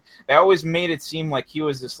behind, they always made it seem like he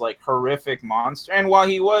was this like horrific monster. And while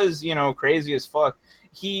he was, crazy as fuck,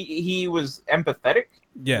 he was empathetic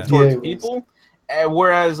towards people.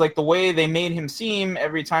 Whereas like the way they made him seem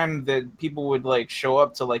every time that people would like show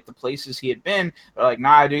up to like the places he had been, they're like,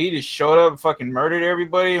 nah, dude, he just showed up, fucking murdered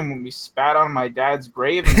everybody, and when we spat on my dad's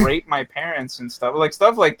grave and raped my parents and stuff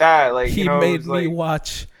like that. Like he made me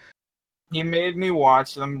watch. He made me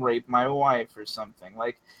watch them rape my wife or something.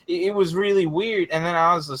 Like it was really weird. And then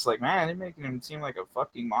I was just like, man, they're making him seem like a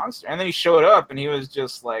fucking monster. And then he showed up and he was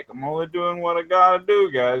just like, I'm only doing what I gotta do,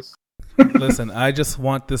 guys. Listen, I just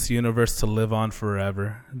want this universe to live on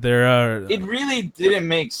forever. It really didn't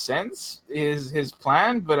make sense, his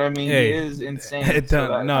plan, but I mean, it is insane.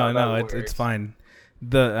 It's fine.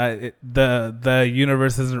 The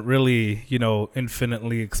universe isn't really,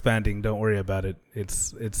 infinitely expanding. Don't worry about it.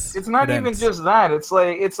 It's not even just that. It's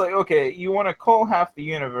like okay, you want to cull half the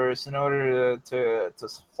universe in order to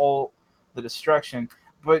halt the destruction,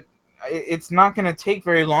 but it's not going to take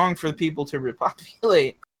very long for people to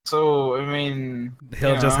repopulate. So, I mean...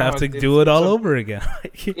 He'll just have to do it all over again.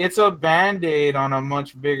 It's a Band-Aid on a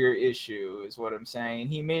much bigger issue, is what I'm saying.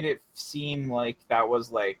 He made it seem like that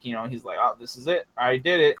was like, he's like, oh, this is it. I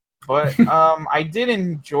did it. But I did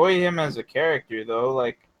enjoy him as a character, though,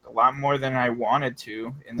 like, a lot more than I wanted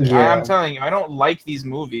to. And I'm telling you, I don't like these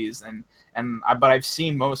movies, but I've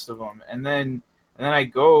seen most of them. And then I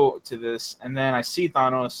go to this, and then I see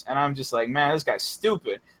Thanos, and I'm just like, man, this guy's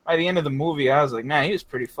stupid. By the end of the movie, I was like, man, he was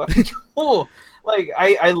pretty fucking cool. Like,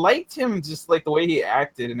 I liked him just, like, the way he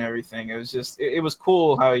acted and everything. It was just, it was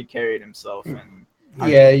cool how he carried himself. And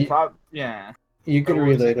you can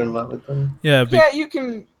relate a lot with him. You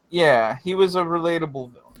can, he was a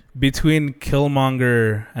relatable villain. Between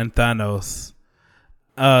Killmonger and Thanos,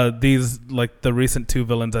 these, like, the recent two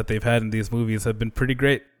villains that they've had in these movies have been pretty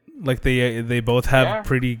great. Like, they both have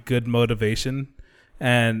pretty good motivation.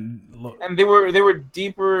 And they were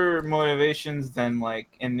deeper motivations than like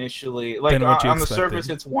initially, like on the surface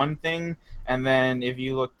it's one thing, and then if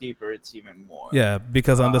you look deeper it's even more. Yeah,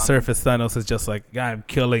 because on the surface Thanos is just like, I'm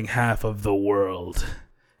killing half of the world,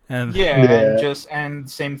 and and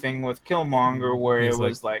same thing with Killmonger, where it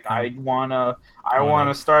was like I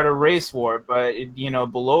wanna start a race war, but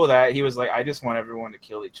below that he was like, I just want everyone to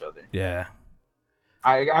kill each other. Yeah,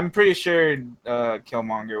 I'm pretty sure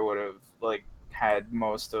Killmonger would have like had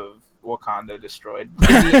most of Wakanda destroyed by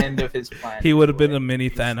the end of his plan. He would have been a mini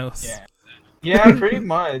Thanos. Yeah, pretty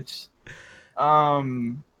much.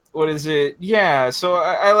 What is it? Yeah, so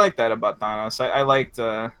I like that about Thanos. I liked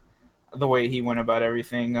the way he went about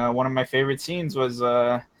everything. One of my favorite scenes was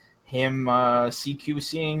him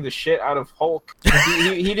CQCing the shit out of Hulk.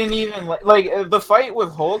 He didn't even like the fight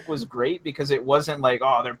with Hulk was great because it wasn't like,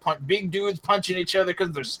 oh, they're big dudes punching each other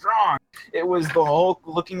because they're strong. It was the Hulk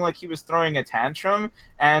looking like he was throwing a tantrum,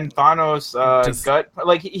 and Thanos gut,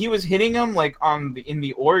 like he was hitting him like in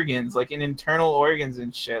the organs, like in internal organs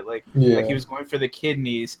and shit, like he was going for the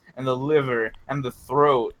kidneys and the liver and the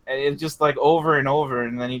throat. It just like over and over,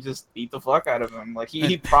 and then he just beat the fuck out of him. Like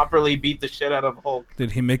he properly beat the shit out of Hulk.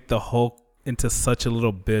 Did he make the Hulk into such a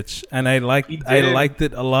little bitch? And I liked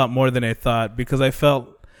it a lot more than I thought, because I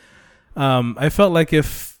felt like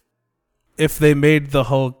if they made the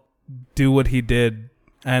Hulk do what he did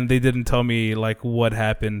and they didn't tell me like what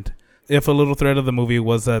happened, if a little thread of the movie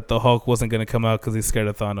was that the Hulk wasn't going to come out because he's scared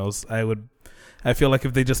of Thanos, I feel like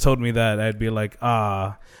if they just told me that, I'd be like,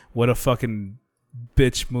 what a fucking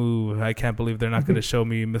bitch move. I can't believe they're not going to show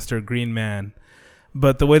me Mr. Green Man.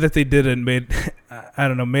 But the way that they did it made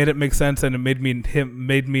it make sense, and it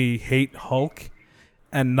made me hate Hulk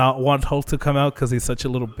and not want Hulk to come out because he's such a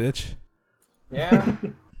little bitch. Yeah.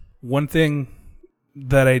 One thing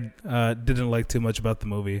that I didn't like too much about the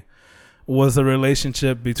movie was the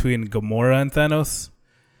relationship between Gamora and Thanos,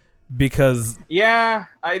 because I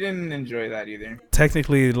didn't enjoy that either.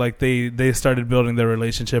 Technically, like they started building their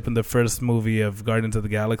relationship in the first movie of Guardians of the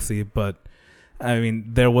Galaxy, but I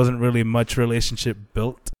mean, there wasn't really much relationship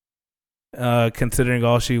built, considering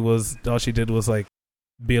all she did was like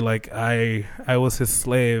be like, I was his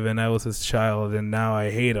slave and I was his child and now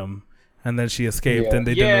I hate him, and then she escaped, and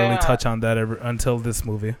they didn't really touch on that until this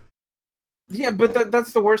movie. Yeah, but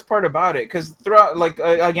that's the worst part about it, because throughout, like,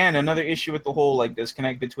 again, another issue with the whole, like,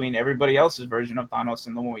 disconnect between everybody else's version of Thanos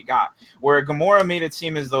and the one we got, where Gamora made it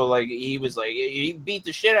seem as though, like, he was like, he beat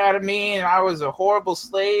the shit out of me, and I was a horrible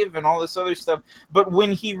slave, and all this other stuff, but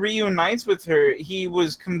when he reunites with her, he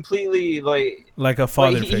was completely, like a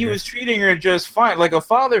father figure. He was treating her just fine, like a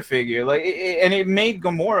father figure, and it made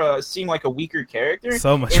Gamora seem like a weaker character,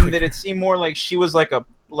 so much in that it seemed more like she was like a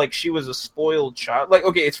like she was a spoiled child. Like,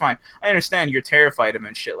 okay, it's fine. I understand you're terrified of him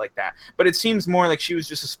and shit like that. But it seems more like she was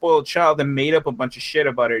just a spoiled child and made up a bunch of shit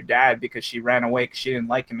about her dad because she ran away because she didn't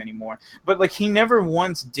like him anymore. But, like, he never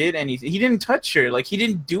once did anything. He didn't touch her. Like, he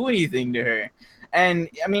didn't do anything to her. And,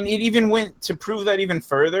 I mean, it even went to prove that even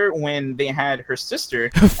further when they had her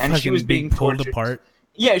sister and she was being pulled tortured. apart.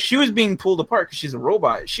 Yeah, she was being pulled apart because she's a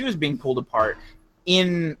robot. She was being pulled apart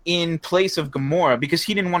in place of Gamora because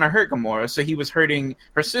he didn't want to hurt Gamora, so he was hurting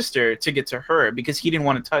her sister to get to her because he didn't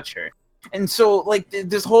want to touch her. And so, like,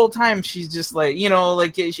 this whole time, she's just like, you know,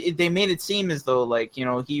 like, they made it seem as though, like, you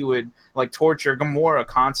know, he would, like, torture Gamora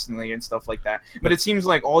constantly and stuff like that. But it seems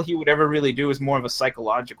like all he would ever really do is more of a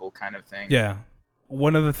psychological kind of thing. Yeah.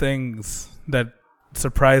 One of the things that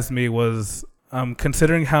surprised me was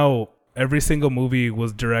considering how every single movie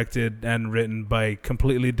was directed and written by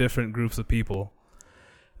completely different groups of people.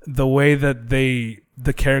 The way that the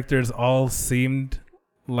characters all seemed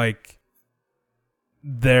like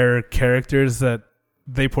their characters that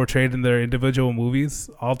they portrayed in their individual movies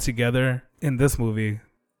all together in this movie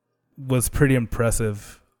was pretty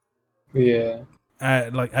impressive. Yeah.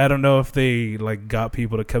 I don't know if they like got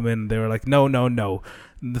people to come in. They were like, no,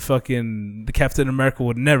 the Captain America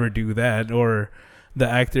would never do that, or the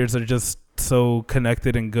actors are just so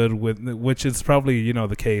connected and good with, which is probably, you know,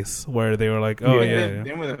 the case where they were like, oh yeah, They've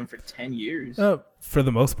been with him for 10 years. For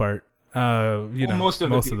the most part, you know, most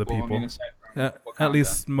of the people. I mean, at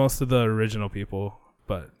least most of the original people,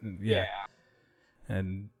 but yeah.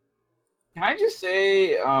 And can I just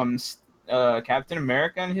say, Captain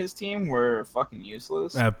America and his team were fucking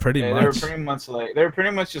useless. Pretty much. They were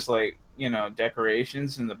pretty much just like, you know,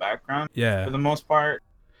 decorations in the background. Yeah. For the most part,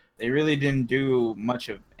 they really didn't do much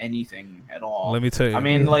of anything at all. Let me tell you. I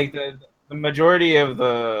mean, like the majority of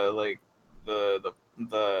the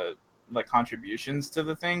contributions to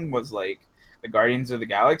the thing was like the Guardians of the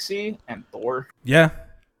Galaxy and Thor. Yeah.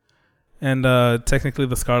 And technically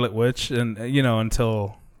the Scarlet Witch, and you know,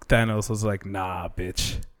 until Thanos was like, nah,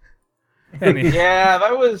 bitch. Yeah,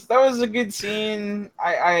 that was a good scene.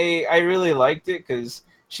 I really liked it because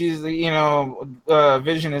she's, you know,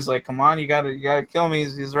 Vision is like, come on, you gotta kill me.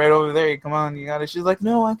 He's right over there. Come on, you gotta. She's like,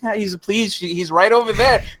 no, I can't. He's right over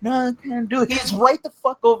there. No, I can't do it. He's right the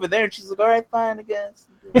fuck over there. And she's like, all right, fine, I guess.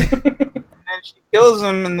 And she kills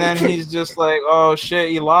him, and then he's just like, oh shit,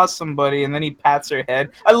 he lost somebody, and then he pats her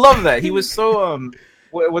head. I love that. He was so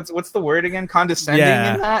what's the word again? Condescending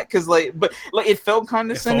in that, because but it felt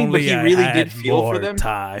condescending, but he really did feel for them.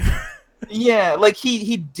 Time. Yeah, like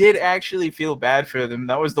he did actually feel bad for them.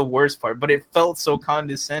 That was the worst part, but it felt so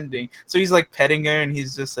condescending. So he's like petting her, and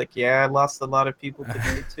he's just like, yeah, I lost a lot of people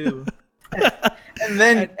today too. and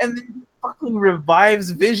then fucking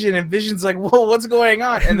revives Vision, and Vision's like, whoa, what's going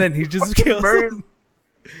on? And then he just kills him.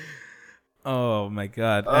 Oh my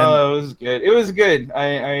god! Oh, it was good. It was good.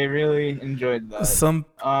 I really enjoyed that.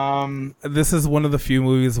 This is one of the few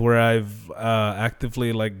movies where I've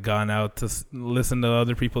actively like gone out to listen to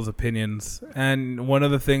other people's opinions, and one of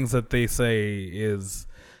the things that they say is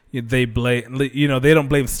they blame, you know, they don't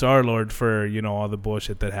blame Star-Lord for, you know, all the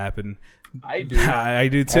bullshit that happened. I do. I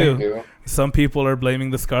do too. Some people are blaming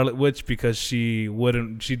the Scarlet Witch because she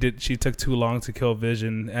took too long to kill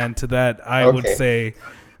Vision, and to that I would say,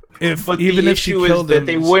 if she killed him,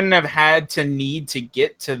 they wouldn't have had to need to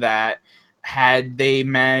get to that had they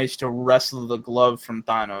managed to wrestle the glove from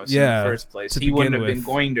Thanos in the first place. He wouldn't have been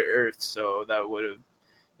going to Earth, so that would have.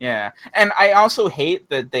 Yeah, and I also hate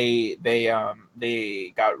that they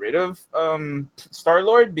got rid of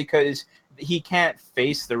Star-Lord because he can't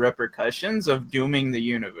face the repercussions of dooming the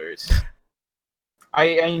universe.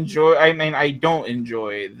 I don't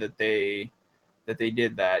enjoy that they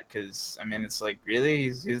did that, because I mean, it's like,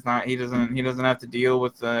 really, he doesn't have to deal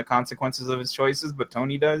with the consequences of his choices, but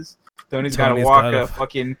Tony does. Tony's got to walk a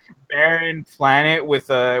fucking barren planet with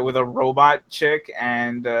a robot chick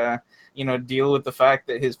and you know, deal with the fact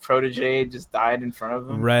that his protege just died in front of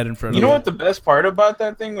him. Right in front of him. You know what the best part about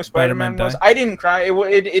that thing with Spider-Man was? I didn't cry.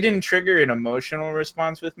 It didn't trigger an emotional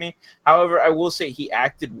response with me. However, I will say he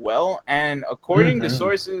acted well, and according to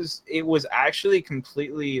sources, it was actually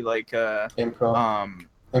completely like improv.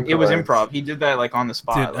 It was improv. He did that like on the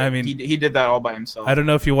spot. Dude, like, I mean, he did that all by himself. I don't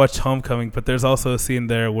know if you watched Homecoming, but there's also a scene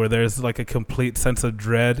there where there's like a complete sense of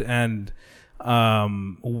dread and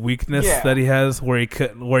weakness that he has,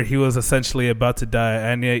 where he was essentially about to die,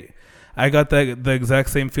 and I got the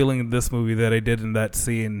exact same feeling in this movie that I did in that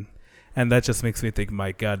scene, and that just makes me think,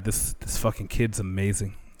 my God, this fucking kid's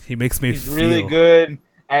amazing. He makes me feel really good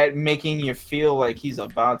at making you feel like he's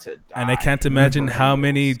about to die. And I can't imagine how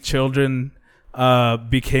many children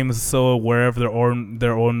became so aware of their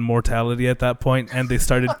own mortality at that point, and they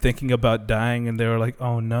started thinking about dying, and they were like,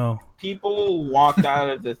 "Oh no." People walked out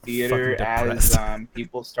of the theater Fucking as depressed.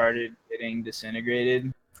 people started getting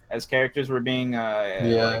disintegrated, as characters were being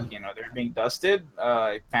Yeah. they're being dusted.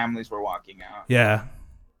 Families were walking out. Yeah,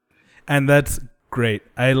 and that's great.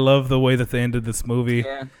 I love the way that they ended this movie.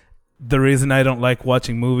 Yeah. The reason I don't like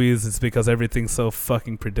watching movies is because everything's so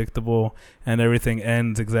fucking predictable, and everything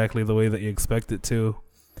ends exactly the way that you expect it to.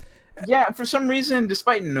 Yeah, for some reason,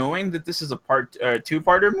 despite knowing that this is a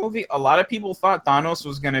two-parter movie, a lot of people thought Thanos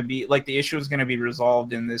was gonna be like the issue was gonna be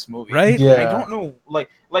resolved in this movie. Right? Yeah. I don't know, like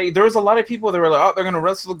there was a lot of people that were like, "Oh, they're gonna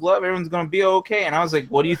wrestle the glove, everyone's gonna be okay," and I was like,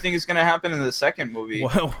 "What do you think is gonna happen in the second movie?"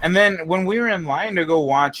 Wow. And then when we were in line to go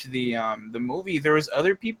watch the movie, there was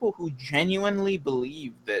other people who genuinely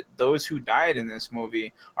believed that those who died in this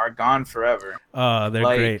movie are gone forever. They're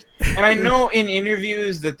Like, great. And I know in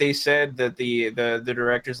interviews that they said that the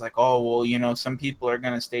director's like, oh, well, you know, some people are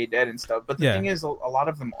going to stay dead and stuff. But the Yeah. thing is, a lot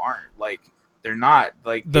of them aren't. Like, they're not.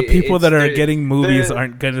 Like The people that are they're- getting movies the-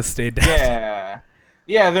 aren't gonna stay dead. Yeah.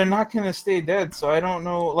 Yeah, they're not going to stay dead. So I don't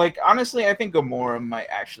know. Like, honestly, I think Gamora might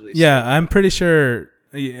actually Yeah, stay. I'm pretty sure,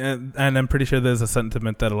 and I'm pretty sure there's a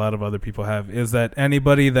sentiment that a lot of other people have, is that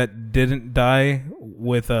anybody that didn't die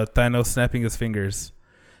with Thanos snapping his fingers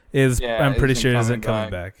I'm pretty isn't sure isn't coming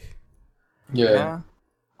coming back. Yeah.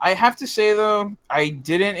 I have to say though, I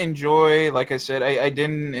didn't enjoy. Like I said, I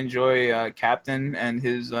didn't enjoy Captain and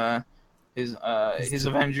his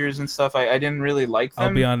Avengers and stuff. I didn't really like them.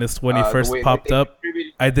 I'll be honest, when he The first way, popped they up,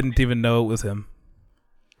 contributed- I didn't even know it was him.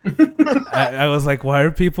 I was like, why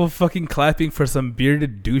are people fucking clapping for some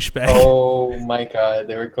bearded douchebag? Oh my god,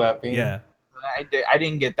 they were clapping. Yeah. I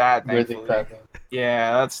didn't get that. Were they Thankfully. clapping?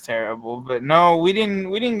 Yeah, that's terrible. But no, we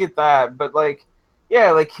didn't get that. But like,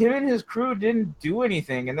 yeah, like him and his crew didn't do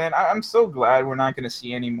anything. And then I'm so glad we're not gonna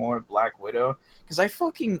see any more Black Widow, because I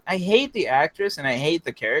hate the actress and I hate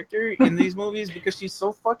the character in these movies because she's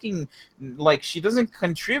so fucking like she doesn't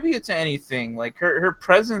contribute to anything. Like her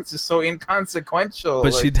presence is so inconsequential.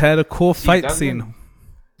 But like, she'd had a cool she fight doesn't- scene.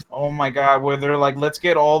 Oh my god, where they're like, let's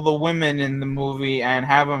get all the women in the movie and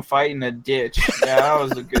have them fight in a ditch. Yeah, that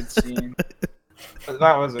was a good scene.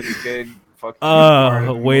 That was a good fucking part of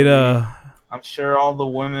the Way movie. to I'm sure all the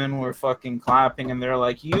women were fucking clapping and they're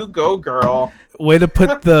like, you go, girl.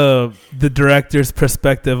 put the director's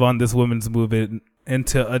perspective on this women's movie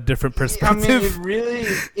into a different I mean, perspective.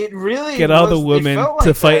 it really Get all the was- it women felt to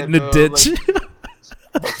like fight that, in the though. ditch.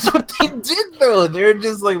 Like, that's what they did though. They're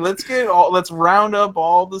just like, let's round up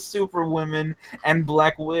all the super women and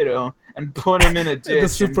Black Widow and put them in a ditch.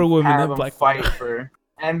 super and women have and them Black fight Widow. for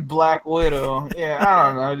and Black Widow. Yeah, I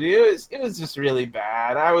don't know, dude. It was just really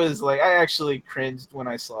bad. I actually cringed when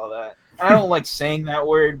I saw that. I don't like saying that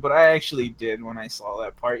word, but I actually did when I saw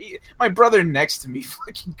that part. My brother next to me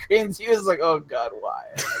fucking cringed. He was like, "Oh God, why?"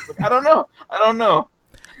 And I was like, I don't know.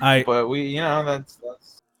 But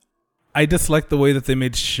that's. I dislike the way that they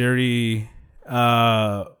made Shuri.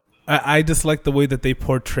 I dislike the way that they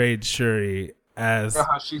portrayed Shuri as.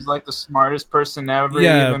 She's like the smartest person ever,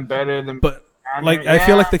 Yeah, even better than. But like, I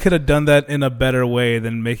feel like they could have done that in a better way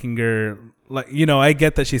than making her like. I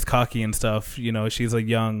get that she's cocky and stuff. She's a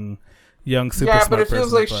young super yeah, smart but it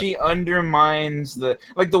feels person, like she undermines the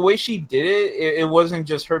way she did it. It wasn't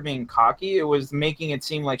just her being cocky; it was making it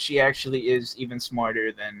seem like she actually is even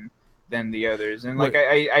smarter than the others. And like,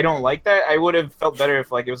 I don't like that. I would have felt better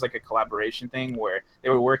if like it was like a collaboration thing where they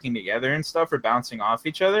were working together and stuff or bouncing off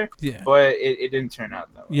each other. Yeah. But it didn't turn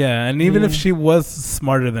out that way. Yeah, and even if she was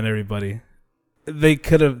smarter than everybody, they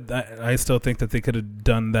could have. I still think that they could have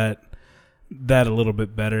done that a little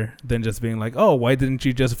bit better than just being like, oh, why didn't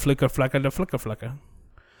you just flicker flacka the flicker flacka?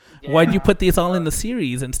 Yeah. Why'd you put these all in the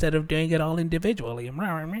series instead of doing it all individually?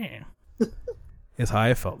 Is how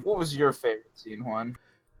I felt. What was your favorite scene, Juan?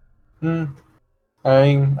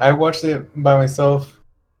 I watched it by myself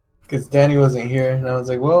because Danny wasn't here, and I was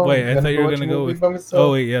like, "Well, Wait, I I'm thought you were watch gonna a go movie with. by myself."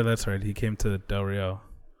 Oh wait, yeah, that's right. He came to Del Rio.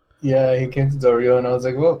 Yeah, he came to Del Rio, and I was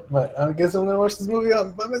like, "Well, I guess I'm gonna watch this movie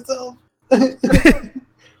by myself."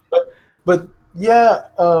 but yeah,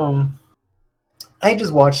 I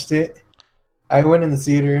just watched it. I went in the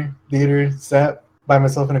theater, sat by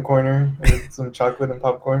myself in a corner with some chocolate and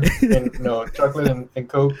popcorn, and chocolate and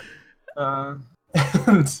Coke.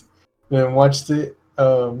 And then watched it.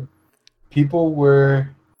 People were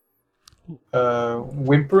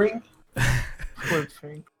whimpering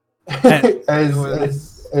as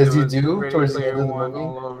you do towards the end of the movie.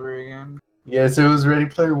 all over again. Yes, it was Ready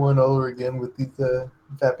Player One all over again with these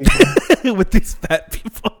fat people. With these fat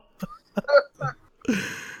people.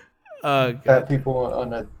 Fat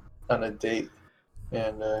people on a date.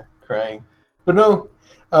 and crying. But no,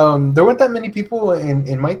 there weren't that many people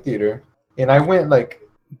in my theater, and I went like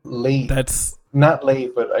late. That's Not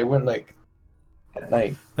late, but I went like at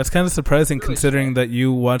night. That's kind of surprising Really considering that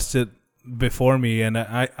you watched it before me, and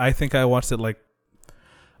I think I watched it like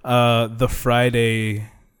the Friday,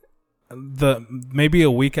 maybe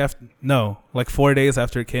a week after, no, like 4 days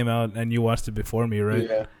after it came out, and you watched it before me, right?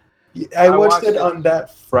 Yeah. I watched it on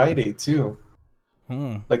that Friday too.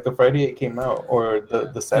 Hmm. Like the Friday it came out, or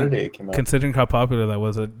the Saturday it came out. Considering how popular that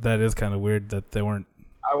was, that is kind of weird that they weren't.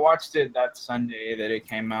 I watched it that Sunday that it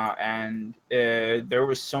came out, and there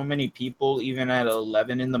was so many people, even at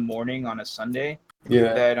 11 in the morning on a Sunday,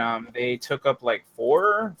 Yeah. that they took up like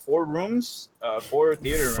four rooms, 4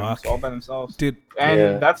 theater rooms Fuck. all by themselves. Dude, And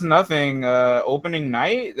Yeah. that's nothing. Opening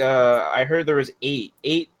night, I heard there was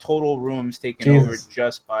eight total rooms taken over Jesus.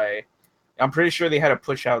 just by. I'm pretty sure they had to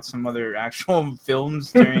push out some other actual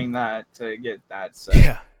films during that to get that set.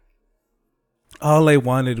 yeah. All I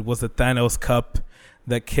wanted was a Thanos cup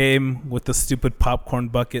that came with the stupid popcorn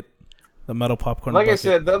bucket, the metal popcorn Like bucket. I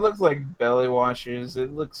said, that looks like belly washers.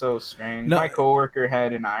 It looks so strange. No. My coworker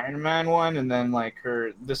had an Iron Man one, and then like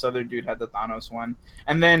this other dude had the Thanos one.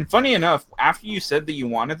 And then, funny enough, after you said that you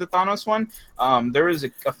wanted the Thanos one, there was a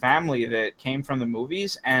family that came from the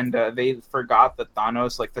movies, and they forgot the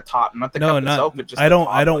Thanos, like the top, not the No, cup not. itself, but just I the don't.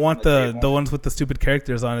 top I don't one want on the table. ones with the stupid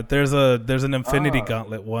characters on it. There's an Infinity Oh.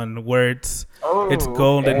 Gauntlet one where it's Oh,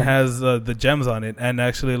 gold okay. and has the gems on it, and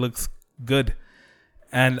actually looks good.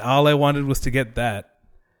 And all I wanted was to get that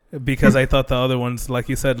because I thought the other ones, like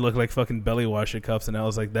you said, looked like fucking belly washer cups, and I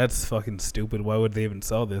was like, that's fucking stupid. Why would they even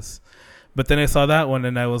sell this? But then I saw that one,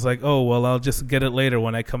 and I was like, oh well, I'll just get it later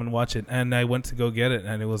when I come and watch it. And I went to go get it,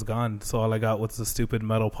 and it was gone. So all I got was the stupid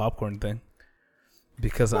metal popcorn thing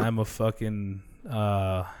because I'm a fucking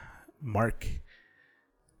mark,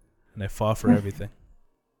 and I fall for everything.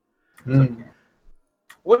 Mm.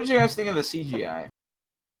 What did you guys think of the CGI?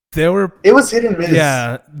 There were It was hit and miss.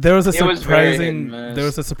 Yeah, there was a It was very hit surprising and miss. there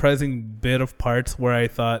was a surprising bit of parts where I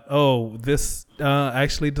thought, "Oh, this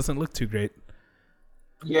actually doesn't look too great."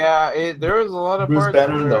 Yeah, there was a lot of Bruce parts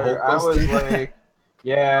Banner and the where I was Hulkbuster. like,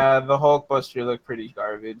 yeah, the Hulkbuster looked pretty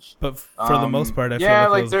garbage. But for the most part, I feel yeah,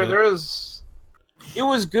 like it was good. there was, it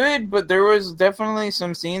was good, but there was definitely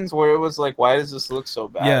some scenes where it was like, why does this look so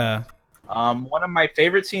bad? Yeah, One of my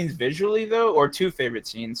favorite scenes visually, though, or two favorite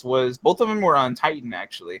scenes, was both of them were on Titan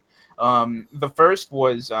actually. The first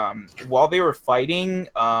was while they were fighting,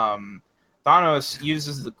 Thanos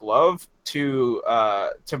uses the glove to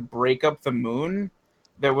break up the moon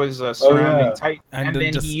that was surrounding yeah. Titan, And and then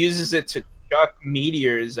then just- he uses it to chuck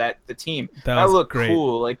meteors at the team. that That was looked great.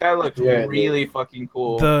 cool. Like that looked Yeah, it really fucking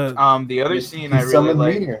cool. The The other scene He I really summoned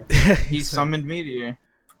liked. Meteor. He summoned meteor.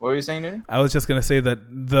 What were you saying, dude? I was just gonna say that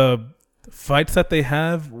the fights that they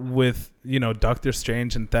have with Doctor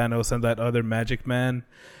Strange and Thanos and that other Magic Man,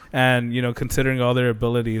 and considering all their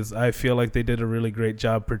abilities, I feel like they did a really great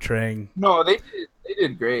job portraying. No, they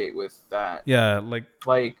did great with that. Yeah,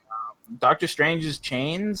 Like Doctor Strange's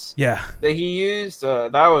chains yeah, that he used,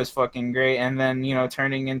 that was fucking great. And then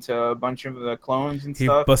turning into a bunch of the clones and he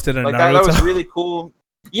stuff busted a like Naruto. that was really cool.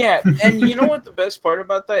 Yeah, and you know what the best part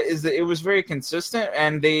about that is that it was very consistent,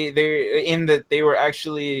 and they were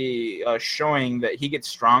actually showing that he gets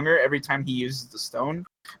stronger every time he uses the stone,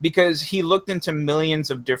 because he looked into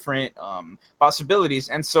millions of different possibilities,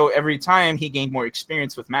 and so every time he gained more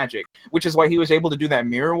experience with magic, which is why he was able to do that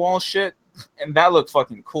mirror wall shit, and that looked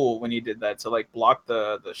fucking cool when he did that to like block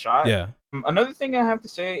the shot. yeah. Another thing I have to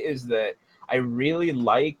say is that I really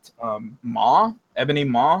liked Ebony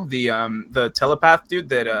Maw, the telepath dude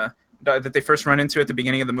that they first run into at the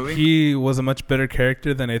beginning of the movie. He was a much better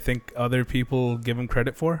character than I think other people give him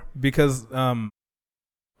credit for, because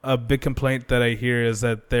a big complaint that I hear is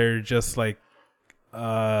that they're just like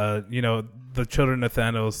the children of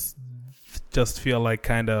Thanos just feel like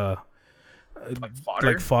kind of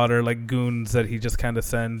Like fodder. like goons that he just kind of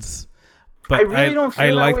sends. But I really don't feel I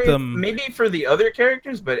that like way. them. Maybe for the other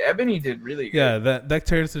characters, but Ebony did really good. Yeah, that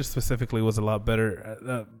character specifically was a lot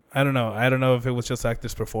better. I don't know. I don't know if it was just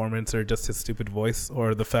actor's performance or just his stupid voice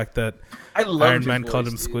or the fact that I loved Iron his Man called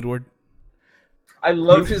him voice, dude. Squidward. I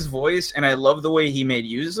loved his voice, and I love the way he made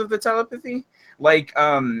use of the telepathy. Like,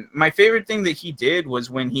 my favorite thing that he did was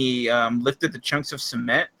when he lifted the chunks of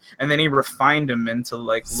cement and then he refined them into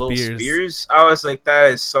like little spears. I was like,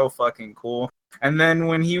 that is so fucking cool. And then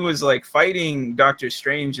when he was like fighting Doctor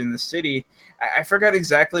Strange in the city, I forgot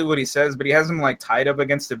exactly what he says, but he has him like tied up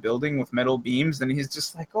against a building with metal beams, and he's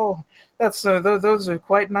just like, "Oh, that's those are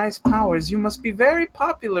quite nice powers. You must be very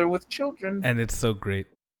popular with children." And it's so great.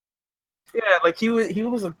 Yeah, like he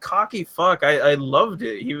was a cocky fuck. I loved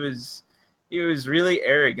it. He was really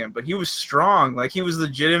arrogant, but he was strong. Like he was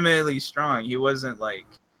legitimately strong. He wasn't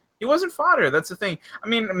fodder. That's the thing. I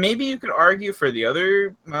mean, maybe you could argue for the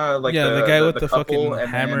other the guy with the couple, fucking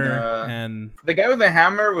hammer and the guy with the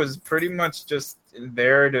hammer was pretty much just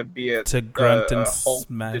there to be to grunt and Hulk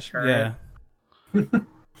smash. deterrent.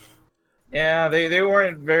 Yeah, they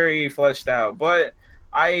weren't very fleshed out, but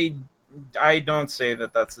I don't say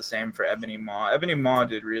that that's the same for Ebony Maw. Ebony Maw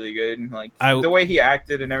did really good. Like the way he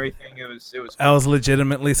acted and everything, it was. I was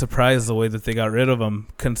legitimately surprised the way that they got rid of him,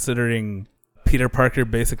 considering Peter Parker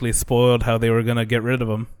basically spoiled how they were gonna get rid of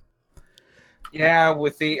him. Yeah,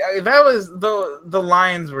 with that was the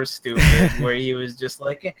lines were stupid, where he was just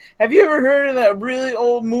like, "Have you ever heard of that really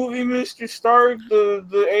old movie, Mr. Stark,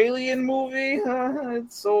 the Alien movie?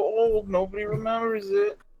 It's so old, nobody remembers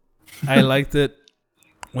it." I liked it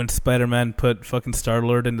when Spider-Man put fucking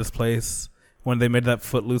Star-Lord in his place when they made that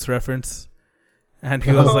Footloose reference, and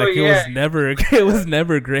he was it was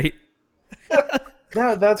never great.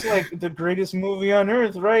 That's like the greatest movie on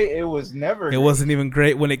earth, right? It was never. It wasn't even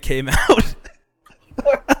great when it came out.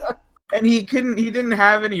 And he didn't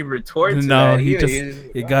have any retorts. No,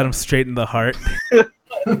 it got him straight in the heart.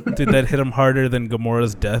 Dude, that hit him harder than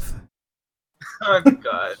Gamora's death. Oh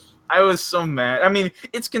god, I was so mad. I mean,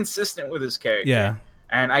 it's consistent with his character. Yeah.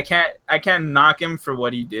 And I can't knock him for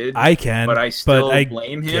what he did. I can, but I still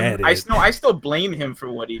blame him. I still blame him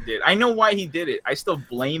for what he did. I know why he did it. I still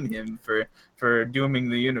blame him for dooming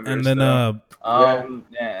the universe. And then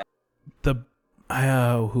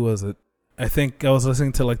who was it? I think I was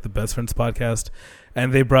listening to like the Best Friends podcast,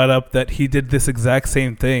 and they brought up that he did this exact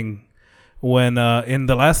same thing when in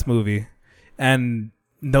the last movie, and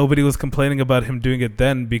nobody was complaining about him doing it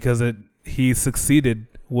then because he succeeded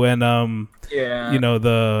when the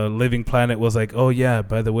Living Planet was like, "Oh yeah,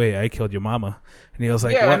 by the way, I killed your mama," and he was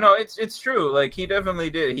like, "Yeah, what? No, it's true. Like he definitely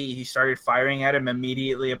did. He started firing at him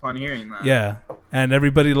immediately upon hearing that." Yeah, and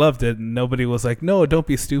everybody loved it, and nobody was like, "No, don't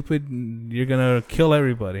be stupid. You're gonna kill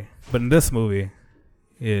everybody." But in this movie,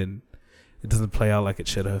 it doesn't play out like it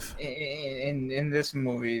should have. In this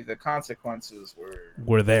movie, the consequences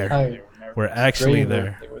were there. Were actually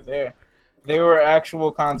there. They were there. They were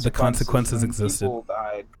actual consequences. The consequences existed. People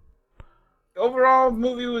died. The overall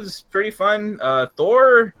movie was pretty fun.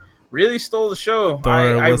 Thor really stole the show.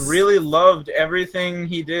 I really loved everything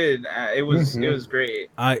he did. It was great.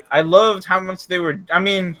 I loved how much they were. I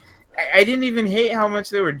mean, I didn't even hate how much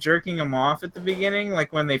they were jerking him off at the beginning.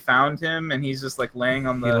 Like when they found him and he's just like laying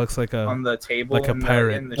on the on the table, like a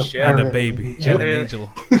pirate in the ship, and a baby, and an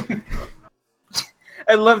angel.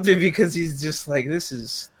 I loved it because he's just like, this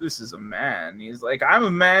is a man. He's like, I'm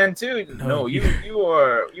a man too. No, you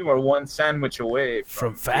are one sandwich away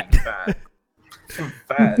from fat. From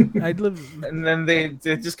fat. I'd live. And then they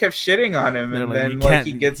just kept shitting on him, and then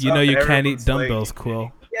he gets. You can't eat dumbbells,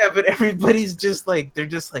 Quill. Yeah, but everybody's just like, they're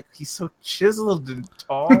just like, he's so chiseled and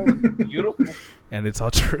tall and beautiful. And it's all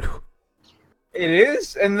true. It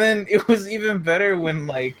is, and then it was even better when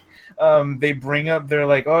like. They bring up, they're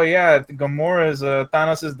like, oh yeah, Gamora is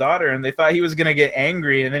Thanos' daughter, and they thought he was gonna get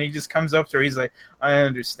angry, and then he just comes up to her. He's like, I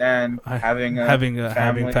understand having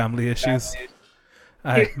family issues.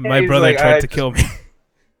 My brother tried to kill me,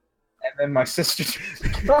 and then my sister tried to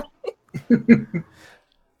kill me.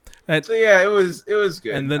 So yeah, it was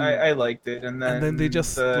good. And then I liked it, and then they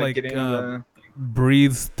just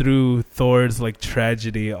breathes through Thor's like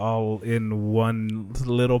tragedy all in one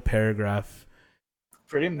little paragraph.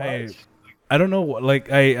 Pretty much. I don't know.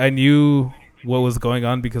 Like I knew what was going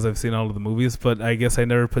on because I've seen all of the movies, but I guess I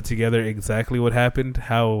never put together exactly what happened.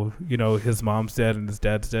 How his mom's dead and his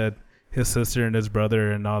dad's dead, his sister and his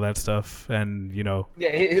brother and all that stuff, and Yeah,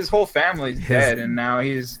 his whole family's dead, and now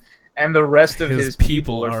and the rest of his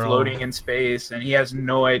people are floating in space, and he has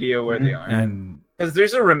no idea where they are. And because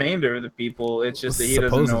there's a remainder of the people, it's just that he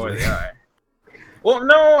doesn't know where they are. Well,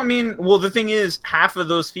 no, I mean, the thing is, half of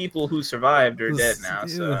those people who survived are dead now,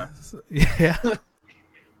 so... Yeah.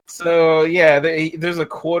 So, yeah, there's a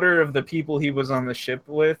quarter of the people he was on the ship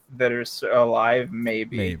with that are alive,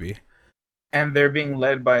 maybe. And they're being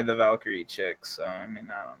led by the Valkyrie chick, so, I mean,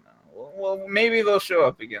 I don't know. Well, maybe they'll show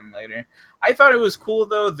up again later. I thought it was cool,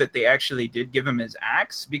 though, that they actually did give him his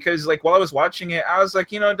axe, because, like, while I was watching it, I was like,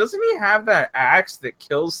 doesn't he have that axe that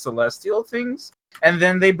kills celestial things? And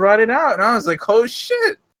then they brought it out, and I was like, "Oh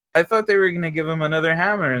shit!" I thought they were gonna give him another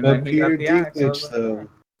hammer, and then he got the axe.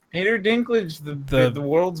 Peter Dinklage, the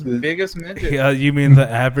world's biggest midget. Yeah, you mean the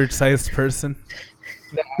average-sized person?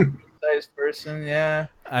 The average-sized person, yeah.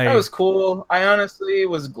 That was cool. I honestly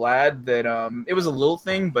was glad that it was a little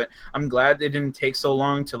thing, but I'm glad it didn't take so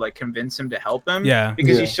long to like convince him to help him. Yeah.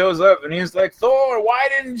 Because Yeah. he shows up and he's like, Thor, why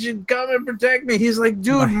didn't you come and protect me? He's like,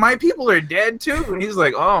 dude, my people are dead too. And he's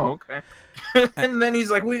like, oh, okay. And then he's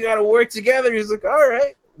like, we gotta work together. He's like, all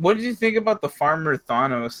right. What did you think about the Farmer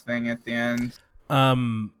Thanos thing at the end?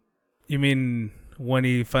 You mean when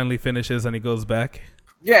he finally finishes and he goes back?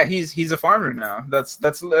 Yeah, he's a farmer now. That's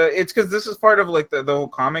it's because this is part of like the whole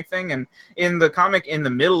comic thing, and in the comic, in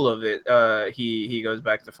the middle of it, he goes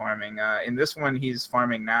back to farming. In this one, he's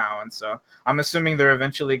farming now, and so I'm assuming they're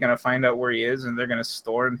eventually gonna find out where he is, and they're gonna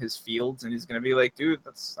store him his fields, and he's gonna be like, dude,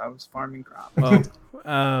 I was farming crops.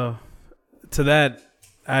 Well, to that,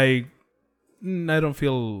 I don't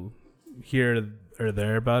feel here or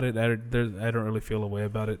there about it. I don't really feel a way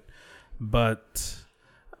about it, but.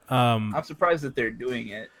 I'm surprised that they're doing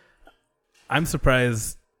it. I'm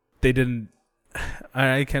surprised they didn't.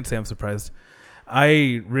 I can't say I'm surprised.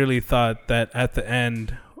 I really thought that at the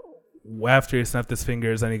end, after he snapped his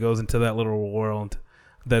fingers and he goes into that little world,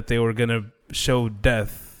 that they were gonna show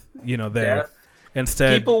death. There. Death?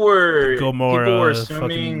 Instead, people were Gamora,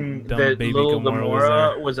 assuming dumb that baby little Gamora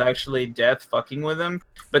Gamora was was actually Death fucking with him,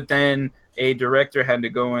 but then a director had to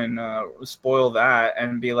go and spoil that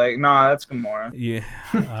and be like, nah, that's Gamora.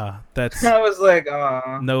 Yeah, that's I was like,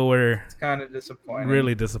 nowhere. It's kind of disappointing.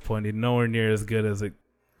 Really disappointing. Nowhere near as good as it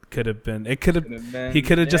could have been. It could have. been. He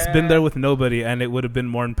could have just been there with nobody, and it would have been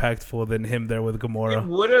more impactful than him there with Gamora. It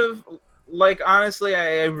would have. Like, honestly,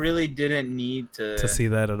 I really didn't need to see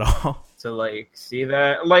that at all. To like see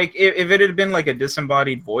that. Like, if it had been like a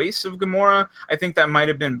disembodied voice of Gamora, I think that might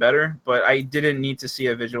have been better. But I didn't need to see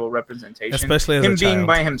a visual representation, especially as him a child. being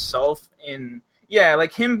by himself in. Yeah,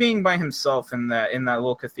 like him being by himself in that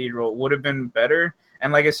little cathedral would have been better.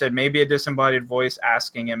 And like I said, maybe a disembodied voice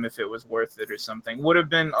asking him if it was worth it or something would have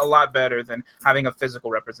been a lot better than having a physical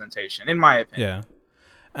representation, in my opinion. Yeah,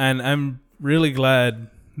 and I'm really glad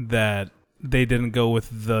that they didn't go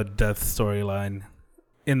with the death storyline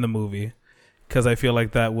in the movie, because I feel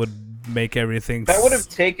like that would make everything. That would have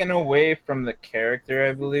taken away from the character,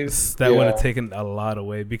 I believe. That would have taken a lot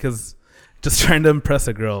away, because just trying to impress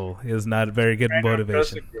a girl is not a very good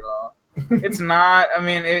motivation. It's not. I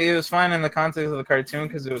mean, it was fine in the context of the cartoon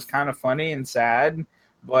because it was kind of funny and sad.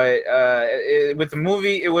 But with the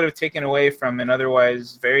movie, it would have taken away from an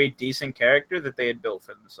otherwise very decent character that they had built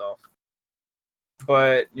for themselves.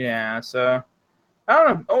 But yeah, so I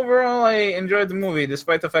don't know. Overall, I enjoyed the movie,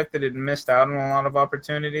 despite the fact that it missed out on a lot of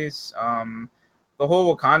opportunities. The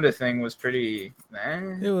whole Wakanda thing was pretty.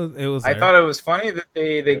 It was. I thought it was funny that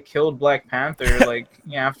they killed Black Panther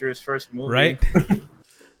after his first movie. Right.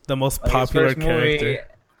 The most popular character. Movie,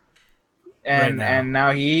 and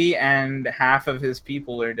now he and half of his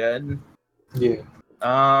people are dead. Yeah.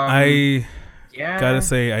 I gotta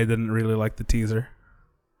say, I didn't really like the teaser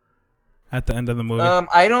at the end of the movie.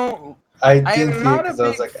 I didn't see it because I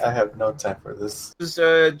was like, I have no time for this. It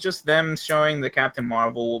was just them showing that Captain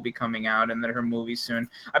Marvel will be coming out and that her movie soon.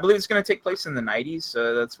 I believe it's going to take place in the 90s,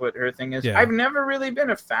 so that's what her thing is. Yeah. I've never really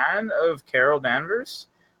been a fan of Carol Danvers.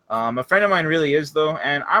 A friend of mine really is, though,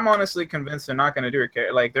 and I'm honestly convinced they're not going to do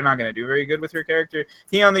they're not going to do very good with her character.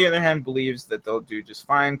 He, on the other hand, believes that they'll do just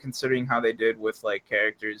fine, considering how they did with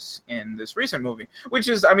characters in this recent movie. Which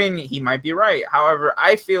is, I mean, he might be right. However,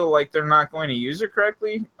 I feel like they're not going to use her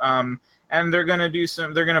correctly, and they're going to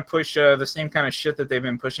they're going to push the same kind of shit that they've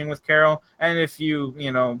been pushing with Carol. And if you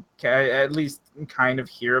at least kind of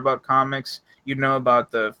hear about comics, you know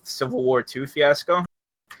about the Civil War II fiasco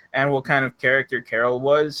and what kind of character Carol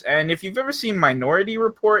was. And if you've ever seen Minority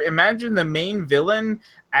Report, imagine the main villain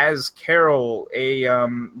as Carol, a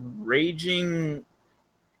raging,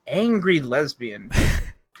 angry lesbian.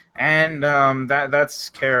 And that's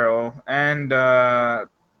Carol. And I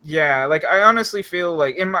honestly feel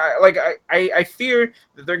like I fear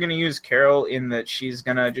that they're gonna use Carol in that she's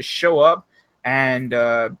gonna just show up and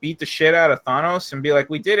beat the shit out of Thanos and be like,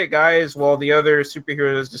 we did it, guys, while the other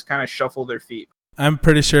superheroes just kind of shuffle their feet. I'm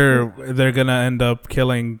pretty sure they're going to end up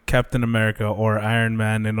killing Captain America or Iron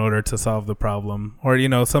Man in order to solve the problem. Or,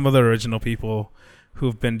 some of the original people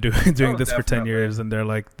who've been doing this for 10 years, and they're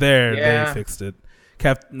like, they fixed it.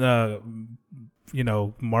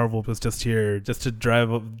 Marvel was just here just to drive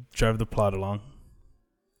the plot along.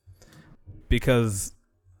 Because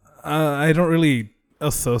I don't really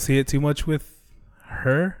associate too much with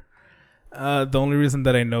her. The only reason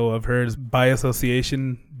that I know of her is by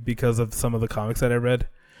association because of some of the comics that I read.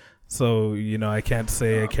 So, I can't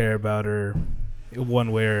say I care about her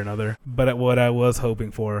one way or another. But what I was hoping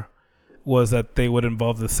for was that they would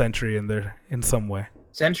involve the Sentry in some way.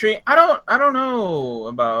 Sentry? I don't know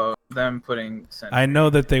about them putting Sentry. I know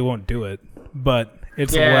that they won't do it, but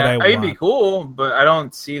it's yeah, what I want. it'd be cool, but I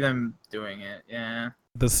don't see them doing it. Yeah.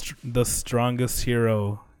 The strongest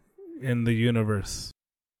hero in the universe.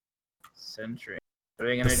 Sentry. Are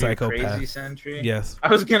they The gonna do psychopath. crazy Sentry? Yes. I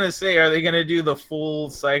was gonna say, are they gonna do the full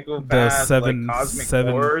psychopath, The seven cosmic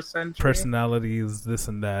horror Sentry? personalities, this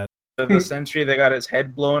and that. The Sentry that got his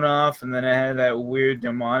head blown off, and then it had that weird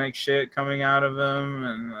demonic shit coming out of him,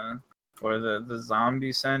 and or the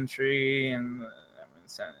zombie Sentry, and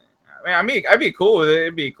I mean, I'd be cool with it.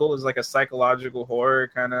 It'd be cool as like a psychological horror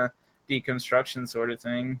kind of deconstruction sort of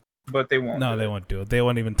thing. But they won't. No, they won't do it. They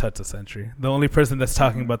won't even touch the Sentry. The only person that's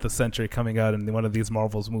talking about the Sentry coming out in one of these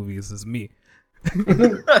Marvel's movies is me.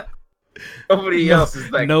 Nobody else is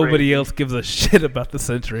like nobody else gives a shit about the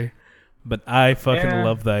Sentry, but I fucking Yeah.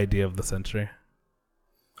 love the idea of the Sentry.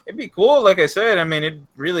 It'd be cool, like I said. I mean, it'd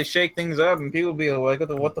really shake things up, and people be like,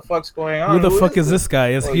 "What the fuck's going on? Who the fuck is this guy?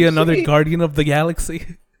 Is Well, he you another see? Guardian of the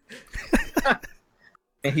Galaxy?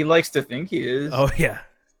 And he likes to think he is Oh yeah,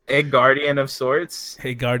 a guardian of sorts.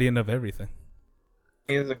 hey, Guardian of everything.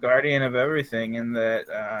 He is a guardian of everything, and that.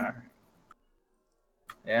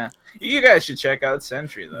 Yeah, you guys should check out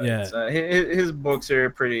Sentry though. Yeah. It's, his books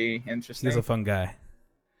are pretty interesting. He's a fun guy.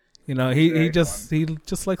 You know, Very he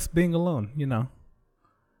just likes being alone. You know,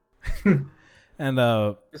 and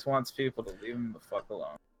Just wants people to leave him the fuck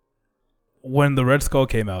alone. when the Red Skull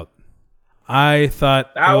came out, I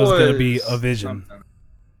thought That it was gonna be a was Vision. something.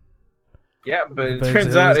 Yeah, but it But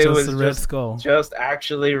turns out it was the Red just Skull. just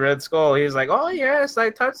actually Red Skull. He's like, "Oh yes, I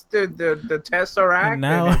touched the Tesseract, And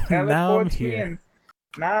now- and it now I'm teleports me, here." and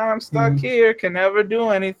now I'm stuck here. Can never do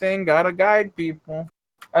anything. Gotta guide people."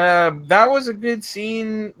 That was a good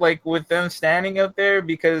scene, like with them standing up there,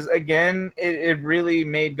 because again, it really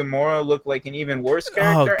made Gamora look like an even worse Oh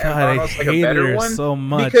character, and god, I Thanos like a hated better her one. so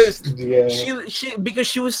much. Because Yeah.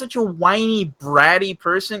 she was such a whiny, bratty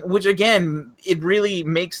person, which again, it really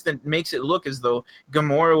makes it look as though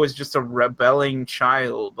Gamora was just a rebelling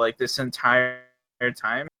child like this entire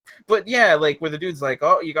time. But yeah, like where the dude's like,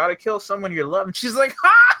 "Oh, you gotta kill someone you love," and she's like, "Ha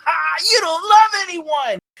ha, you don't love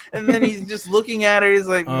anyone," and then he's just looking at her. He's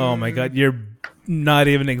like, Oh my god, you're not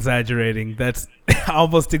even exaggerating. That's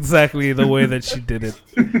almost exactly the way that she did it.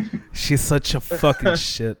 She's such a fucking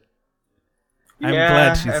shit. I'm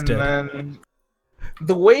glad she's and dead. Then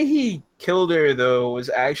the way he killed her though was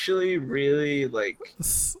actually really like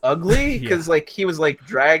ugly, because like he was like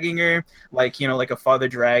dragging her like, you know, like a father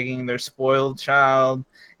dragging their spoiled child,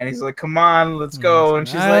 and he's like, "Come on, let's go," and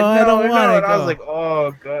she's like, I "No, don't no," wanna and I was go. like,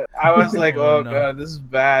 "Oh god," I was like, Oh, "Oh no. god, this is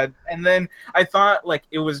bad." And then I thought like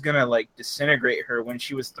it was gonna like disintegrate her when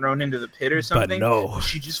she was thrown into the pit or But something. no,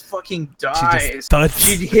 She just fucking she dies. just thuds.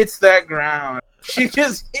 She hits that ground. She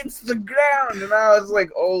just hits the ground, and I was like,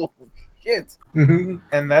 "Oh shit!"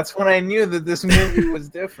 And that's when I knew that this movie was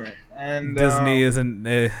different. And Disney is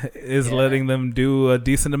yeah. letting them do a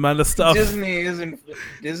decent amount of stuff.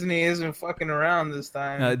 Disney isn't fucking around this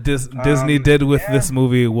time. Disney did with yeah. this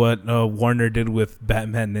movie what Warner did with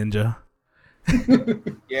Batman Ninja.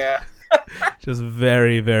 Yeah, Just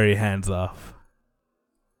very, very hands off.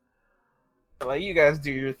 like you guys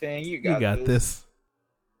do your thing. You You got this.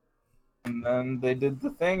 And then they did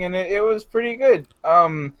the thing, and it was pretty good.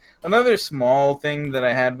 Another small thing that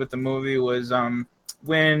I had with the movie was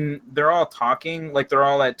when they're all talking, like they're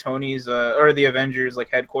all at Tony's or the Avengers like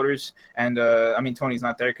headquarters, and I mean Tony's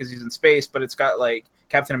not there because he's in space, but it's got like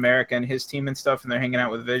Captain America and his team and stuff, and they're hanging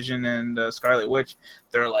out with Vision and Scarlet Witch.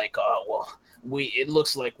 They're like, "Oh well, it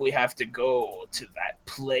looks like we have to go to that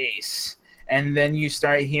place." And then you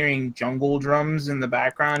start hearing jungle drums in the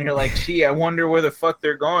background. You're like, "Gee, I wonder where the fuck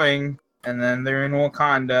they're going." And then they're in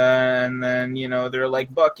Wakanda, and then, you know, they're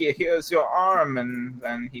like, "Bucky, here's your arm," and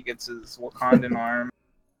then he gets his Wakandan arm.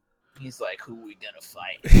 He's like, "Who we gonna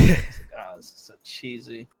fight?" It's like, oh, this is so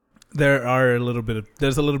cheesy. There's a little bit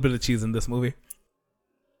of cheese in this movie.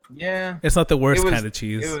 Yeah, It's not the worst It was- kind of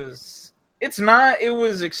cheese. It's not. It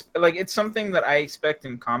was like it's something that I expect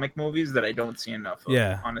in comic movies that I don't see enough of.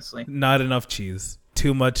 Yeah. Honestly, Not enough cheese.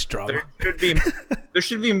 Too much drama. there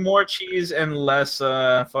should be more cheese and less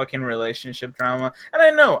fucking relationship drama. And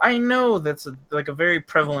I know that's like a very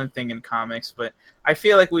prevalent thing in comics, but I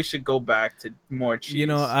feel like we should go back to more cheese. You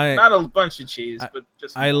know, not a bunch of cheese, but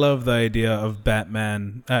just I love the idea of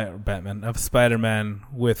of Spider-Man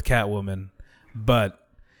with Catwoman, but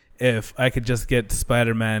if I could just get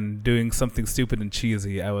Spider-Man doing something stupid and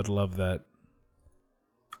cheesy, I would love that.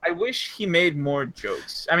 I wish he made more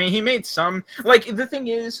jokes. I mean, he made some. Like, the thing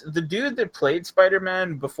is, the dude that played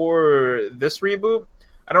Spider-Man before this reboot,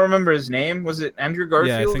 I don't remember his name. Was it Andrew Garfield?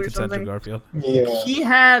 Yeah, I think or it's something? Andrew Garfield. Yeah. He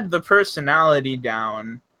had the personality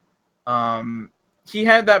down. He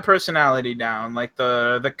had that personality down, like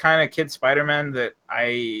the kind of kid Spider-Man that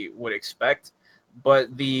I would expect.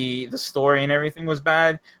 But the story and everything was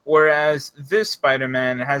bad. Whereas this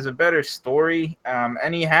Spider-Man has a better story,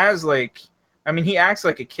 and he has he acts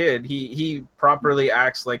like a kid. He properly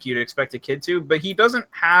acts like you'd expect a kid to, but he doesn't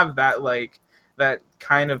have that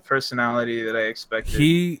kind of personality that I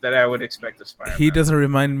expected. That I would expect of Spider-Man. He doesn't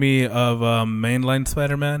remind me of mainline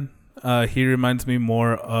Spider-Man. He reminds me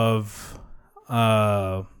more of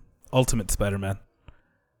Ultimate Spider-Man,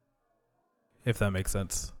 if that makes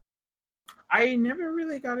sense. I never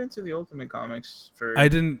really got into the Ultimate comics for. I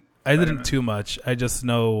didn't too much. I just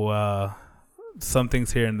know some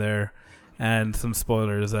things here and there, and some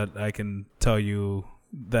spoilers that I can tell you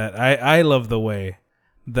that I love the way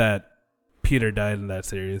that Peter died in that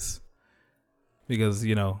series. Because,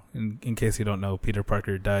 in case you don't know, Peter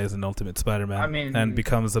Parker dies in Ultimate Spider-Man and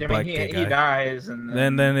becomes a black gay guy. He dies and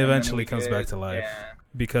then eventually comes back to life. Yeah.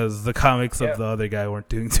 Because the comics of the other guy weren't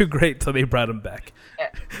doing too great, so they brought him back.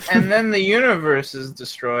 And then the universe is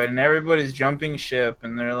destroyed, and everybody's jumping ship,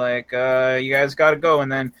 and they're like, you guys gotta go.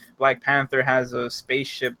 And then Black Panther has a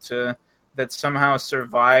spaceship that somehow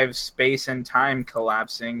survives space and time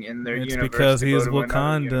collapsing in their universe. It's because he's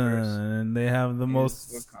Wakanda, and they have the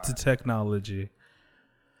most technology.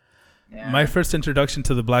 Yeah. My first introduction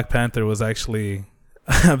to the Black Panther was actually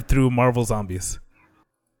through Marvel Zombies.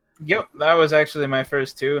 Yep, that was actually my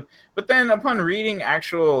first too. But then upon reading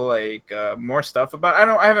actual more stuff about,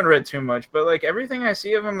 I haven't read too much, but everything I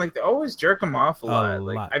see of him, they always jerk him off a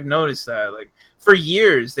lot. I've noticed that for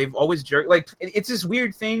years they've always jerked. It's this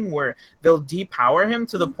weird thing where they'll depower him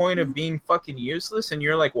to the point of being fucking useless, and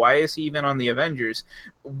you're like, why is he even on the Avengers?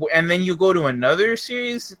 And then you go to another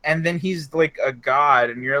series, and then he's like a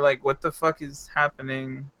god, and you're like, what the fuck is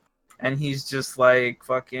happening? And he's just like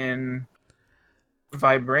fucking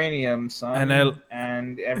vibranium, son,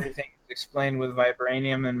 and everything is explained with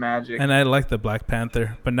vibranium and magic. And I like the Black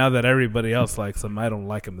Panther, but now that everybody else likes him, I don't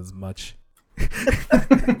like him as much.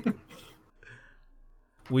 There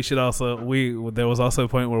was also a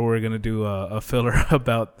point where we were going to do a filler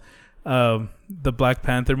about the Black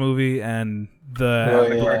Panther movie and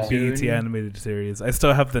the BET animated series. I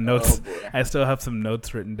still have the notes. I still have some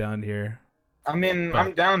notes written down here.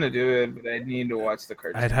 I'm down to do it, but I'd need to watch the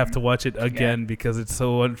cartoon. I'd have to watch it again because it's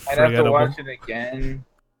so unforgettable. I'd have to watch it again.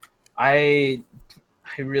 I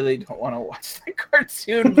really don't want to watch the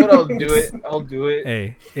cartoon, but I'll do it. I'll do it.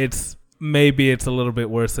 Hey, it's a little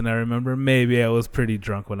bit worse than I remember. Maybe I was pretty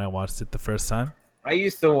drunk when I watched it the first time. I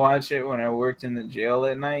used to watch it when I worked in the jail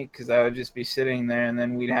at night because I would just be sitting there, and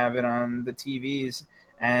then we'd have it on the TVs.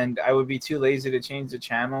 And I would be too lazy to change the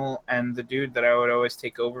channel, and the dude that I would always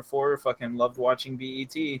take over for fucking loved watching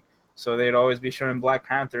BET, so they'd always be showing Black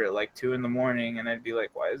Panther at 2 a.m, and I'd be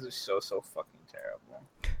like, why is this so fucking terrible?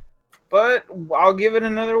 But I'll give it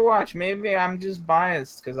another watch. Maybe I'm just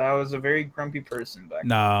biased because I was a very grumpy person back then.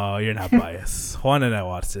 No, you're not biased. Juan and I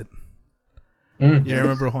watched it. You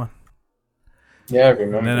remember Juan? Yeah, I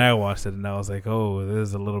remember. And then I watched it, and I was like, oh, this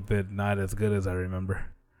is a little bit not as good as I remember.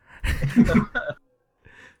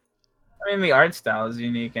 The art style is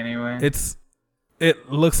unique anyway. It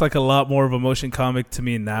looks like a lot more of a motion comic to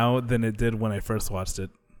me now than it did when I first watched it.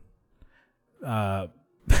 I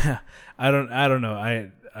don't know.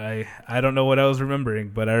 I don't know what I was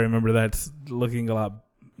remembering, but I remember that's looking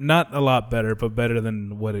not a lot better, but better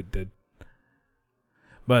than what it did.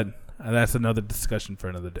 But that's another discussion for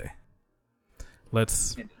another day.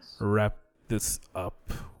 Let's wrap this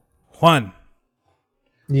up. Juan,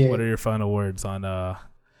 what are your final words on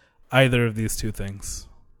either of these two things?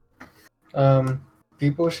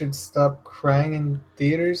 People should stop crying in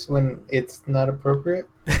theaters when it's not appropriate.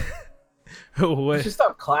 You should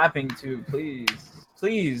stop clapping too, please.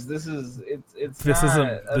 Please, this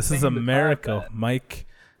is America, Mike.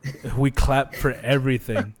 We clap for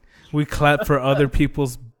everything. We clap for other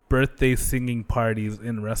people's birthday singing parties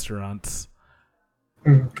in restaurants.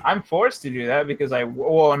 I'm forced to do that because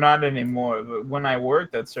not anymore, but when I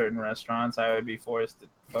worked at certain restaurants, I would be forced to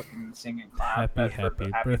fucking sing and clap. Happy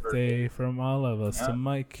birthday from all of us to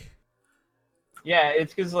Mike. Yeah,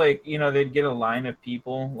 it's because they'd get a line of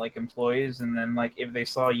people, employees, and then if they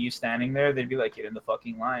saw you standing there, they'd be like, get in the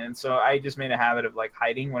fucking line. And so I just made a habit of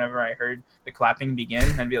hiding whenever I heard the clapping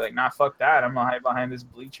begin. I'd be like, nah, fuck that. I'm gonna hide behind this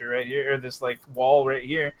bleacher right here, or this wall right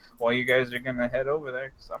here, while you guys are gonna head over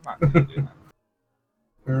there, because I'm not gonna do that.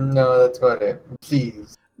 No, that's about it.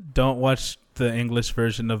 Please. Don't watch the English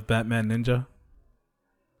version of Batman Ninja.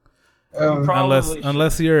 Probably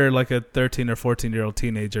Unless you're like a 13 or 14-year-old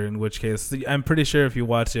teenager, in which case I'm pretty sure if you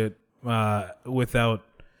watch it without,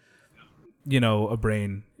 a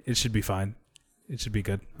brain, it should be fine. It should be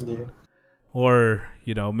good. Yeah. Or,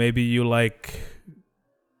 maybe you like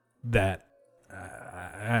that.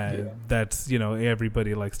 That's,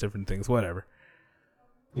 everybody likes different things. Whatever.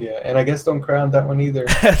 Yeah, and I guess don't cry on that one either.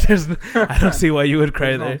 I don't see why you would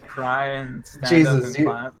cry there. Cry and stand Jesus, up and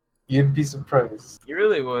clap. You'd be surprised. You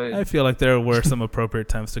really would. I feel like there were some appropriate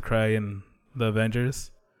times to cry in the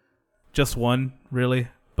Avengers. Just one, really,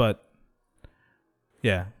 but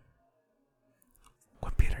yeah.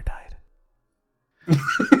 When Peter died.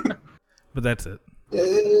 But that's it.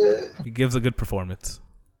 He gives a good performance.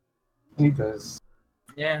 He does.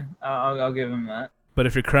 Yeah, I'll give him that. But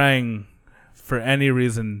if you're crying for any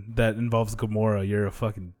reason that involves Gamora, you're a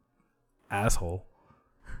fucking asshole.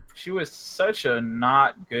 She was such a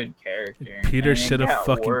not good character. Peter and it should have got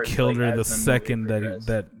fucking worse, killed her as the movie second progressed.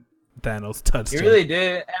 that Thanos touched He her. really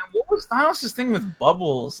did. And what was Thanos' thing with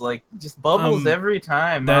bubbles? Like, just bubbles every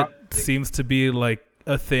time. That seems to be like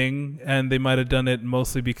a thing, and they might have done it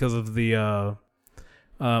mostly because of the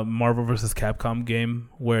Marvel vs. Capcom game,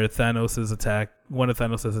 where one of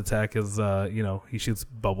Thanos' attack is, he shoots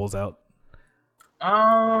bubbles out.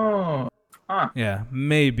 Oh. Huh. Yeah,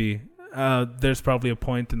 maybe. There's probably a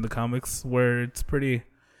point in the comics where it's pretty...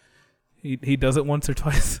 He does it once or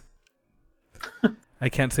twice. I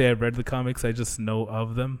can't say I've read the comics, I just know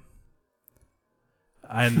of them.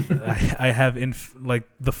 And I have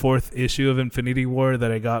the 4th issue of Infinity War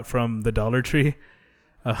that I got from the Dollar Tree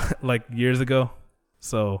years ago.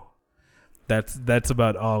 So that's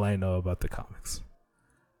about all I know about the comics.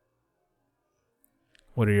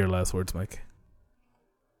 What are your last words, Mike?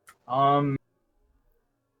 Some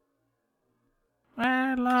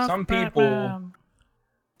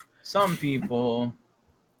people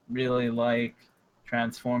really like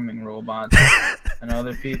transforming robots, and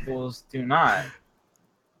other people's do not.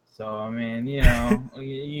 So I mean,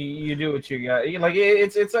 you do what you got. Like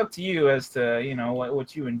it's up to you as to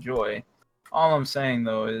what you enjoy. All I'm saying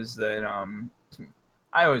though is that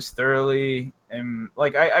I was thoroughly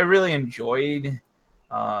I really enjoyed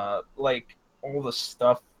all the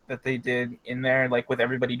stuff that they did in there, like with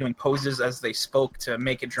everybody doing poses as they spoke to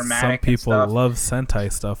make it dramatic. Some people love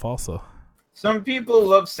Sentai stuff also. Some people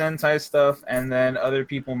love Sentai stuff, and then other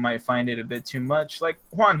people might find it a bit too much, like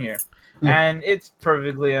Juan here. Yeah. And it's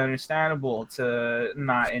perfectly understandable to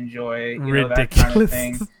not enjoy Ridiculous. that kind of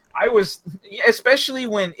thing. Especially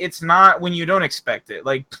when you don't expect it.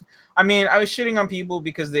 Like, I mean, I was shitting on people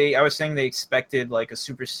because I was saying they expected like a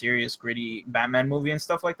super serious, gritty Batman movie and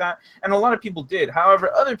stuff like that. And a lot of people did.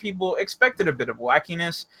 However, other people expected a bit of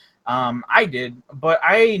wackiness. I did, but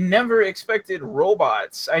I never expected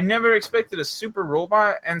robots. I never expected a super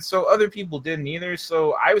robot, and so other people didn't either.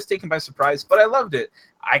 So I was taken by surprise, but I loved it.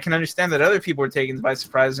 I can understand that other people were taken by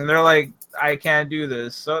surprise, and they're like, I can't do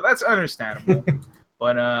this. So that's understandable.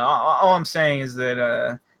 But all I'm saying is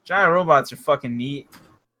that giant robots are fucking neat.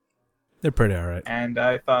 They're pretty alright. And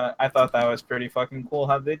I thought that was pretty fucking cool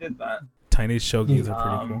how they did that. Tiny Shogis are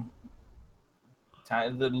pretty cool.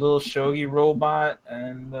 The little Shogi robot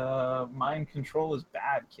and mind control is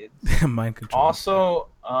bad, kids. Mind control. Also,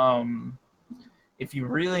 if you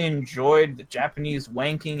really enjoyed the Japanese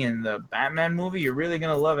wanking in the Batman movie, you're really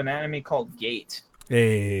gonna love an anime called Gate.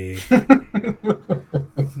 Hey.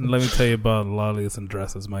 Let me tell you about lollies and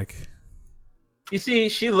dresses, Mike. You see,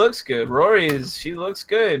 she looks good. She looks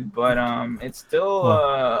good, but it's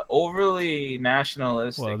still overly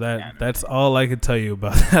nationalistic. Well, that's all I could tell you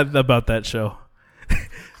about that show.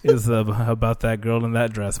 Is about that girl in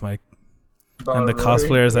that dress, Mike. And the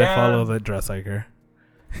cosplayers I follow that dress like her.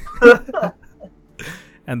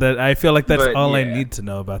 And that I feel like that's all I need to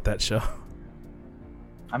know about that show.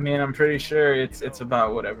 I mean, I'm pretty sure it's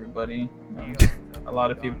about what everybody knows. A lot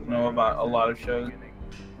of people know about a lot of shows.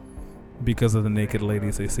 Because of the naked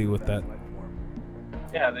ladies they see with that.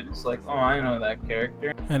 Yeah, they're just like, oh, I know that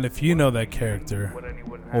character. And if you know that character,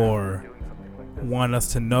 or want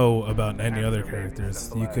us to know about any other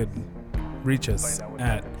characters, you could reach us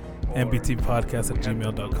at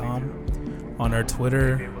mbtpodcast@gmail.com, on our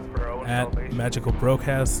Twitter at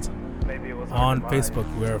magicalbrocast, on Facebook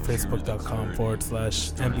we are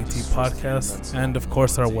facebook.com/mbtpodcast, and of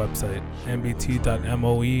course our website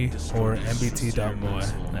mbt.moe or mbt.moe.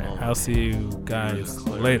 I'll see you guys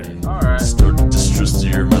later. Alright. Distorted distress to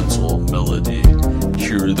your mental melody.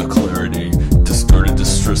 Hear the clarity. Distorted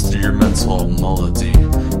distress to your mental melody.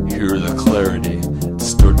 Hear the clarity.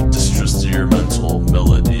 Distorted distress to your mental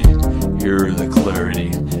melody. Hear the clarity.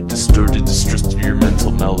 Distorted distress to your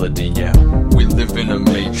mental melody. Yeah. we live in a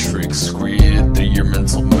matrix created through your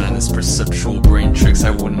mental madness, perceptual brain tricks.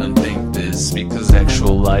 I wouldn't unthink this because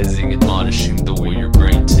actualizing, admonishing the way your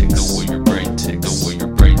brain ticks, the way your brain ticks, the way your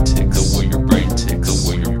brain ticks, the way your brain ticks,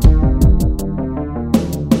 the way your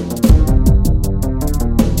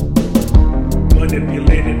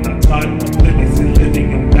manipulated, not taught, oblivious and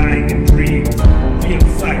living and dying in dreams. Feel,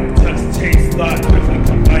 sight, touch, taste, thought, quickly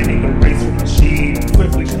combining a race with machine.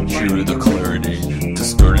 Quickly combining. Hear the clarity,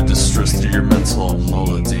 distorted distress to your mental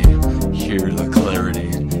melody. Hear the clarity,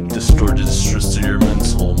 distorted distress to your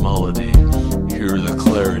mental melody. Hear the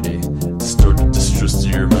clarity, distorted distress to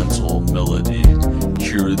your mental melody.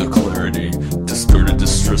 Hear the clarity, distorted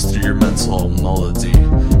distress to your mental melody.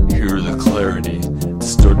 Hear the clarity,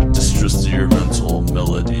 distorted distress to your mental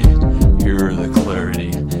melody. Hear the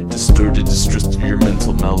clarity, distorted distress to your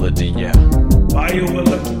mental melody, yeah.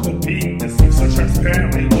 Bioelectrical being that seems so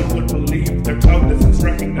transparently, one would believe their cognizance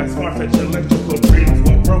recognize far-fetched electrical dreams.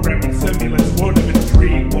 While programming simulates world of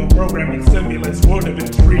intrigue, while programming simulates world of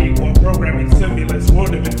intrigue, while programming simulates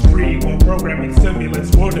world of intrigue, while programming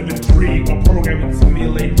simulates world of intrigue, while programming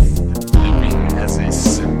simulates. Living as a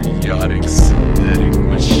symbiotic synthetic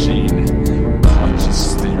machine,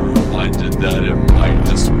 consciously reminded that it might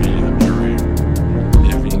just be a dream.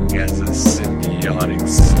 Living as a symbiotic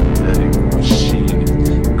synthetic machine,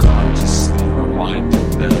 consciously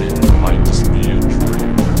reminded that it might just be a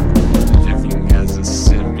dream. Living as a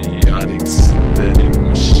symbiotic synthetic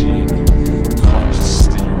machine,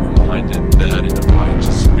 consciously reminded that it might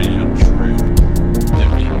just be a dream.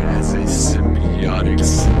 Living as a symbiotic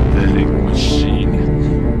synthetic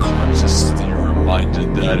machine, consciously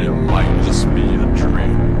reminded that it might just be